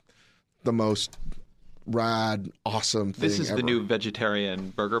like the most rad, awesome thing This is ever. the new vegetarian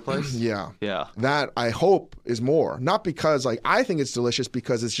burger place? Yeah. Yeah. That I hope is more. Not because like I think it's delicious,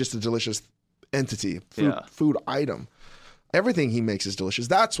 because it's just a delicious entity, food item. Everything he makes is delicious.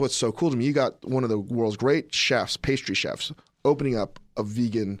 That's what's so cool to me. You got one of the world's great chefs, pastry chefs, opening up a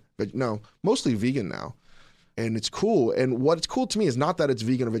mostly vegan now. And it's cool. And what's cool to me is not that it's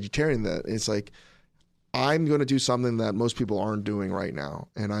vegan or vegetarian, that it's like, I'm going to do something that most people aren't doing right now.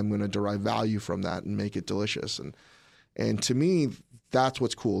 And I'm going to derive value from that and make it delicious. And to me, that's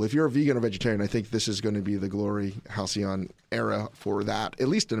what's cool. If you're a vegan or vegetarian, I think this is going to be the Glory Halcyon era for that, at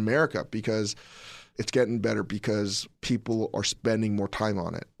least in America, because it's getting better because people are spending more time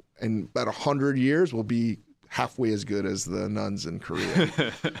on it. And about 100 years, we'll be halfway as good as the nuns in Korea.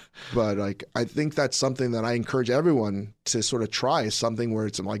 But like, I think that's something that I encourage everyone to sort of try, is something where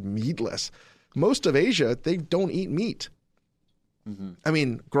it's like meatless. Most of Asia, they don't eat meat. Mm-hmm. I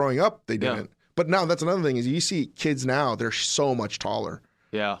mean, growing up, they didn't. Yeah. But now that's another thing is you see kids now, they're so much taller.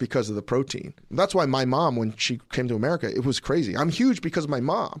 Yeah. Because of the protein. That's why my mom, when she came to America, it was crazy. I'm huge because of my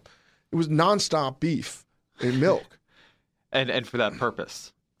mom. It was nonstop beef and milk. and for that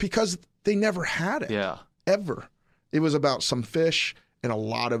purpose. Because they never had it. Yeah. Ever. It was about some fish and a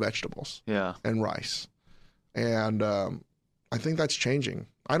lot of vegetables. Yeah. And rice. And I think that's changing.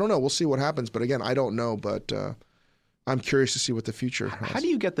 I don't know. We'll see what happens. But again, I don't know. But I'm curious to see what the future has. How do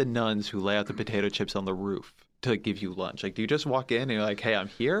you get the nuns who lay out the potato chips on the roof to give you lunch? Like, do you just walk in and you're like, hey, I'm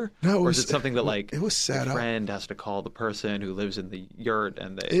here? No, or is it something that like it was set a up. friend has to call the person who lives in the yurt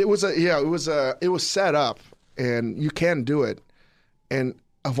and they... It was set up, and you can do it. And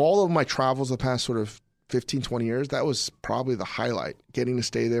of all of my travels the past sort of 15, 20 years, that was probably the highlight, getting to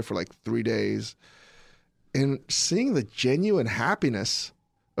stay there for like 3 days and seeing the genuine happiness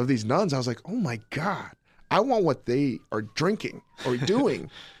of these nuns. I was like, oh my God, I want what they are drinking or doing.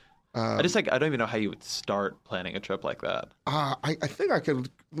 I don't even know how you would start planning a trip like that. I think I could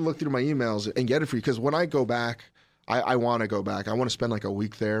look through my emails and get it for you, because when I go back, I want to go back. I want to spend like a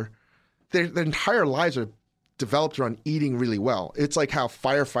week there. Their entire lives are developed around eating really well. It's like how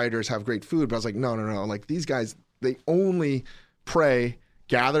firefighters have great food, but I was like, no. Like these guys, they only pray,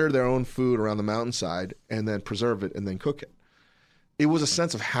 gather their own food around the mountainside, and then preserve it and then cook it. It was a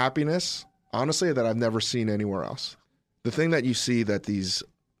sense of happiness, honestly, that I've never seen anywhere else. The thing that you see that these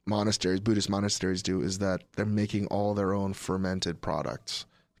monasteries, Buddhist monasteries, do is that they're making all their own fermented products.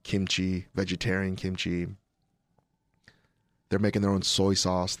 Kimchi, vegetarian kimchi. They're making their own soy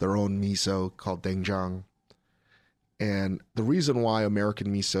sauce, their own miso called doenjang. And the reason why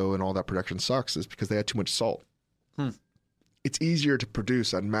American miso and all that production sucks is because they had too much salt. It's easier to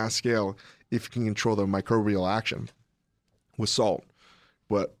produce on mass scale if you can control the microbial action with salt.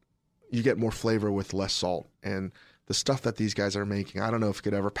 But you get more flavor with less salt. And the stuff that these guys are making, I don't know if it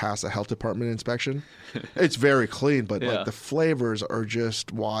could ever pass a health department inspection. It's very clean, but like the flavors are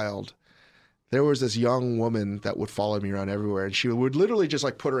just wild. There was this young woman that would follow me around everywhere, and she would literally just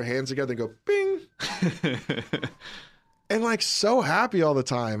like put her hands together and go, bing. And like so happy all the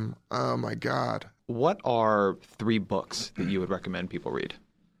time. Oh my God. What are 3 books that you would recommend people read?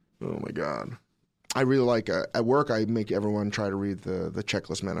 Oh my God. I really like, at work, I make everyone try to read the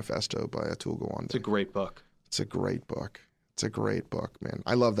Checklist Manifesto by Atul Gawande. It's a great book. It's a great book. It's a great book, man.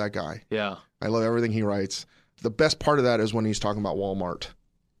 I love that guy. Yeah. I love everything he writes. The best part of that is when he's talking about Walmart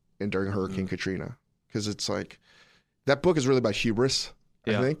and during Hurricane Katrina. Because it's like, that book is really about hubris,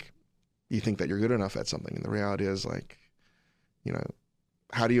 I think. You think that you're good enough at something. And the reality is like, you know,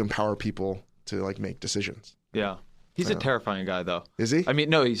 how do you empower people to like make decisions? Yeah. He's a terrifying guy, though. Is he? I mean,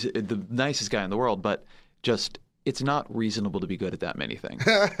 no, he's the nicest guy in the world, but just, it's not reasonable to be good at that many things.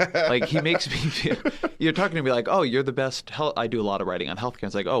 Like, he makes me feel, you're talking to me like, oh, you're the best, I do a lot of writing on healthcare.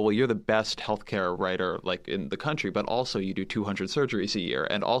 It's like, oh, well, you're the best healthcare writer like in the country, but also you do 200 surgeries a year.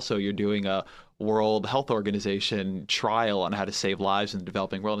 And also you're doing a World Health Organization trial on how to save lives in the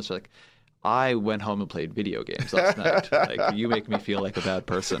developing world. And it's like, I went home and played video games last night. Like, you make me feel like a bad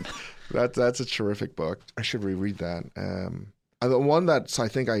person. That's a terrific book. I should reread that. The one that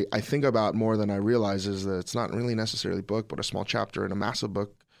I think about more than I realize is that it's not really necessarily a book, but a small chapter in a massive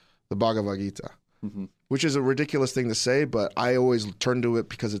book, the Bhagavad Gita, which is a ridiculous thing to say, but I always turn to it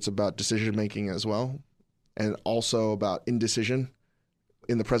because it's about decision making as well, and also about indecision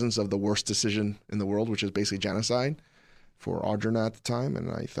in the presence of the worst decision in the world, which is basically genocide for Arjuna at the time. And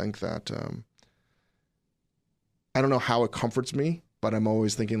I think that I don't know how it comforts me, but I'm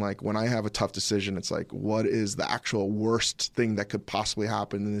always thinking, like, when I have a tough decision, it's like, what is the actual worst thing that could possibly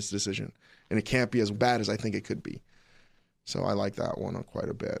happen in this decision? And it can't be as bad as I think it could be. So I like that one quite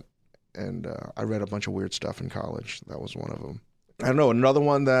a bit. And I read a bunch of weird stuff in college. That was one of them. I don't know. Another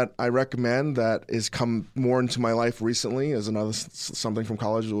one that I recommend that has come more into my life recently is something from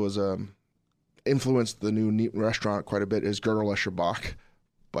college that was influenced the new restaurant quite a bit is Gödel Escher Bach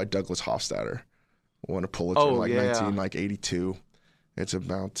by Douglas Hofstadter. Won a Pulitzer in 1982. It's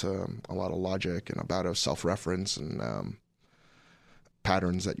about a lot of logic and about a self-reference and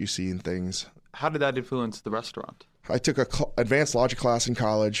patterns that you see in things. How did that influence the restaurant? I took an advanced logic class in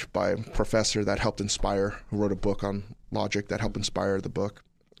college by a professor that helped inspire, who wrote a book on logic that helped inspire the book,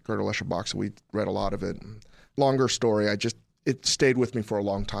 Gödel Escher Bach. So we read a lot of it. Longer story, it stayed with me for a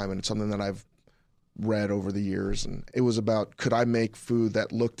long time, and it's something that I've read over the years. And it was about, could I make food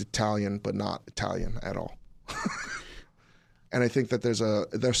that looked Italian but not Italian at all? And I think that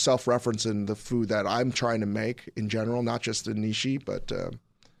there's self-reference in the food that I'm trying to make in general, not just in niche, but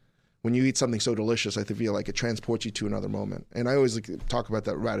when you eat something so delicious, I feel like it transports you to another moment. And I always talk about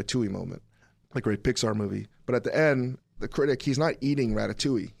that Ratatouille moment, the great Pixar movie. But at the end, the critic, he's not eating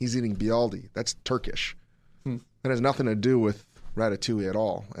Ratatouille. He's eating bialdi. That's Turkish. That has nothing to do with Ratatouille at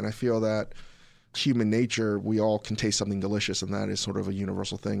all. And I feel that human nature, we all can taste something delicious, and that is sort of a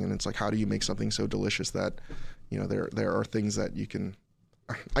universal thing. And it's like, how do you make something so delicious that, there are things that you can...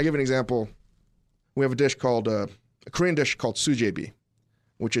 I give an example. We have a Korean dish called sujebi,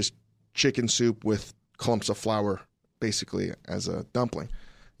 which is chicken soup with clumps of flour, basically, as a dumpling.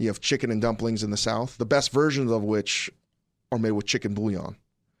 You have chicken and dumplings in the South, the best versions of which are made with chicken bouillon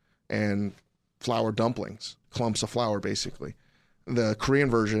and flour dumplings, clumps of flour, basically. The Korean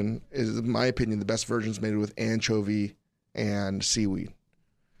version is, in my opinion, the best version is made with anchovy and seaweed.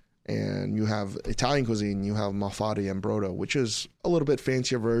 And you have Italian cuisine, you have malfatti and brodo, which is a little bit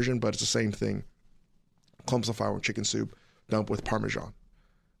fancier version, but it's the same thing. Clumps of flour, chicken soup, dumped with Parmesan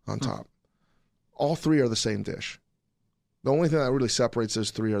on top. All three are the same dish. The only thing that really separates those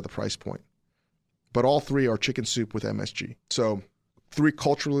three are the price point. But all three are chicken soup with MSG. So 3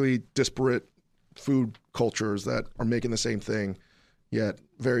 culturally disparate food cultures that are making the same thing, yet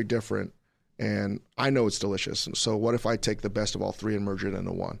very different. And I know it's delicious. So what if I take the best of all 3 and merge it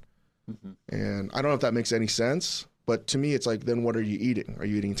into one? And I don't know if that makes any sense, but to me, it's like, then what are you eating? Are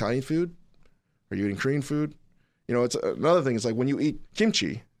you eating Italian food? Are you eating Korean food? It's another thing. It's like when you eat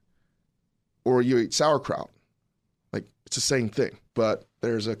kimchi or you eat sauerkraut, like, it's the same thing, but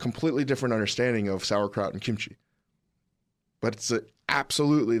there's a completely different understanding of sauerkraut and kimchi. But it's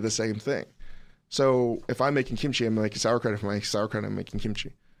absolutely the same thing. So if I'm making kimchi, I'm making sauerkraut. If I'm making sauerkraut, I'm making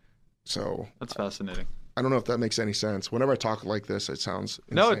kimchi. So that's fascinating. I don't know if that makes any sense. Whenever I talk like this, it sounds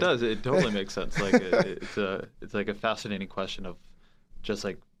insane. No, it does. It totally makes sense. Like it's like a fascinating question of just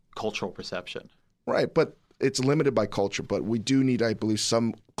like cultural perception. Right, but it's limited by culture. But we do need, I believe,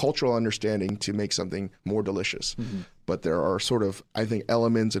 some cultural understanding to make something more delicious. But there are sort of, I think,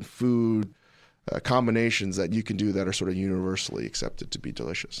 elements in food combinations that you can do that are sort of universally accepted to be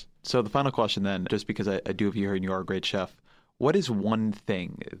delicious. So the final question then, just because I do have you here and you are a great chef, what is one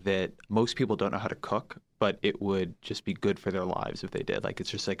thing that most people don't know how to cook, but it would just be good for their lives if they did? Like, it's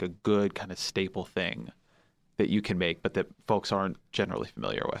just like a good kind of staple thing that you can make, but that folks aren't generally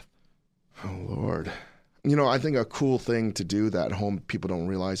familiar with. Oh, Lord. I think a cool thing to do that at home people don't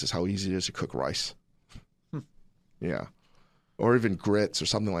realize is how easy it is to cook rice. Yeah. Or even grits or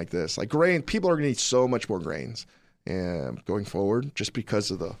something like this. Like grain, people are going to eat so much more grains going forward just because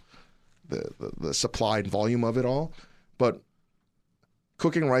of the supply and volume of it all. But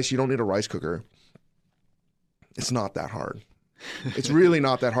cooking rice, you don't need a rice cooker. It's not that hard. It's really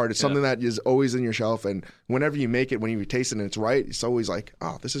not that hard. It's something that is always in your shelf, and whenever you make it, when you taste it and it's right, it's always like,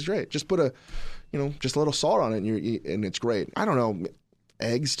 oh, this is great. Just put just a little salt on it and it's great. I don't know.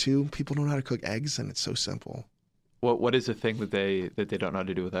 Eggs too. People don't know how to cook eggs, and it's so simple. What is the thing that they don't know how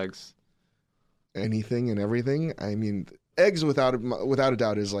to do with eggs? Anything and everything. I mean, eggs without a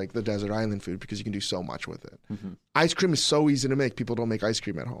doubt is like the desert island food because you can do so much with it. Ice cream is so easy to make. People don't make ice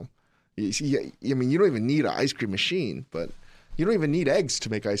cream at home. You don't even need an ice cream machine, but You don't even need eggs to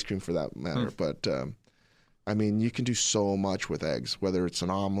make ice cream for that matter. But, I mean, you can do so much with eggs, whether it's an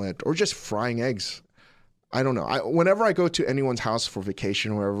omelet or just frying eggs. I don't know. Whenever I go to anyone's house for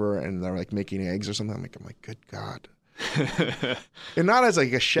vacation or wherever, and they're like making eggs or something, I'm like, good God. And not as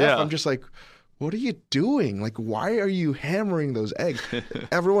like a chef. I'm just like, what are you doing? Like, why are you hammering those eggs?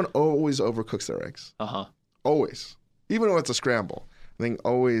 Everyone always overcooks their eggs. Always. Even when it's a scramble. They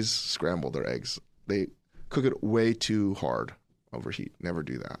always scramble their eggs. They cook it way too hard. Overheat. Never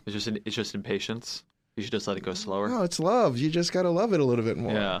do that. It's just impatience. You should just let it go slower. No, it's love. You just got to love it a little bit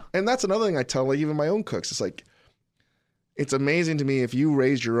more. Yeah. And that's another thing I tell like even my own cooks. It's like, it's amazing to me if you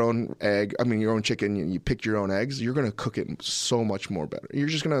raised your own your own chicken, and you picked your own eggs, you're going to cook it so much more better. You're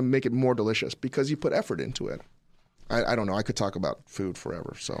just going to make it more delicious because you put effort into it. I don't know. I could talk about food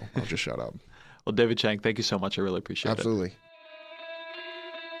forever, so I'll just shut up. Well, David Chang, thank you so much. I really appreciate it. Absolutely.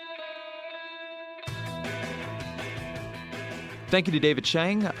 Thank you to David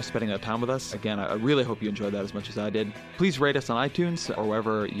Chang for spending that time with us. Again, I really hope you enjoyed that as much as I did. Please rate us on iTunes or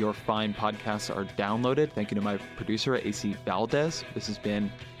wherever your fine podcasts are downloaded. Thank you to my producer, AC Valdez. This has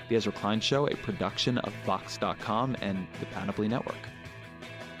been The Ezra Klein Show, a production of Vox.com and the Panoply Network.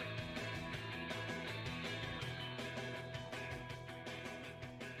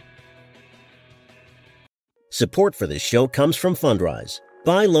 Support for this show comes from Fundrise.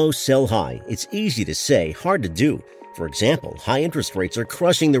 Buy low, sell high. It's easy to say, hard to do. For example, high interest rates are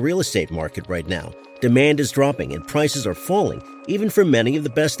crushing the real estate market right now. Demand is dropping and prices are falling, even for many of the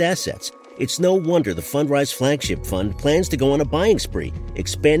best assets. It's no wonder the Fundrise Flagship Fund plans to go on a buying spree,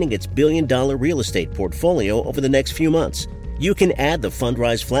 expanding its billion-dollar real estate portfolio over the next few months. You can add the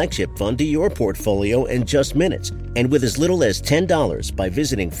Fundrise Flagship Fund to your portfolio in just minutes, and with as little as $10 by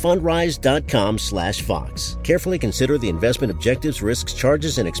visiting fundrise.com/Fox. Carefully consider the investment objectives, risks,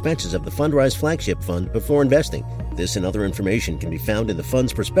 charges, and expenses of the Fundrise Flagship Fund before investing. This and other information can be found in the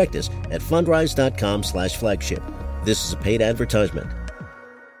fund's prospectus at fundrise.com/flagship. This is a paid advertisement.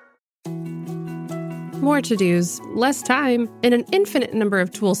 More to-dos, less time, and an infinite number of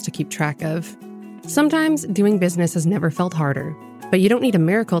tools to keep track of. Sometimes doing business has never felt harder, but you don't need a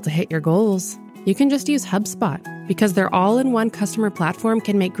miracle to hit your goals. You can just use HubSpot, because their all-in-one customer platform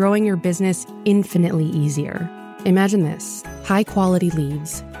can make growing your business infinitely easier. Imagine this: high-quality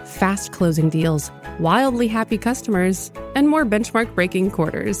leads, fast closing deals, wildly happy customers, and more benchmark-breaking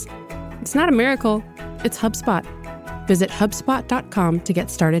quarters. It's not a miracle, it's HubSpot. Visit HubSpot.com to get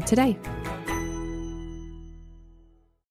started today.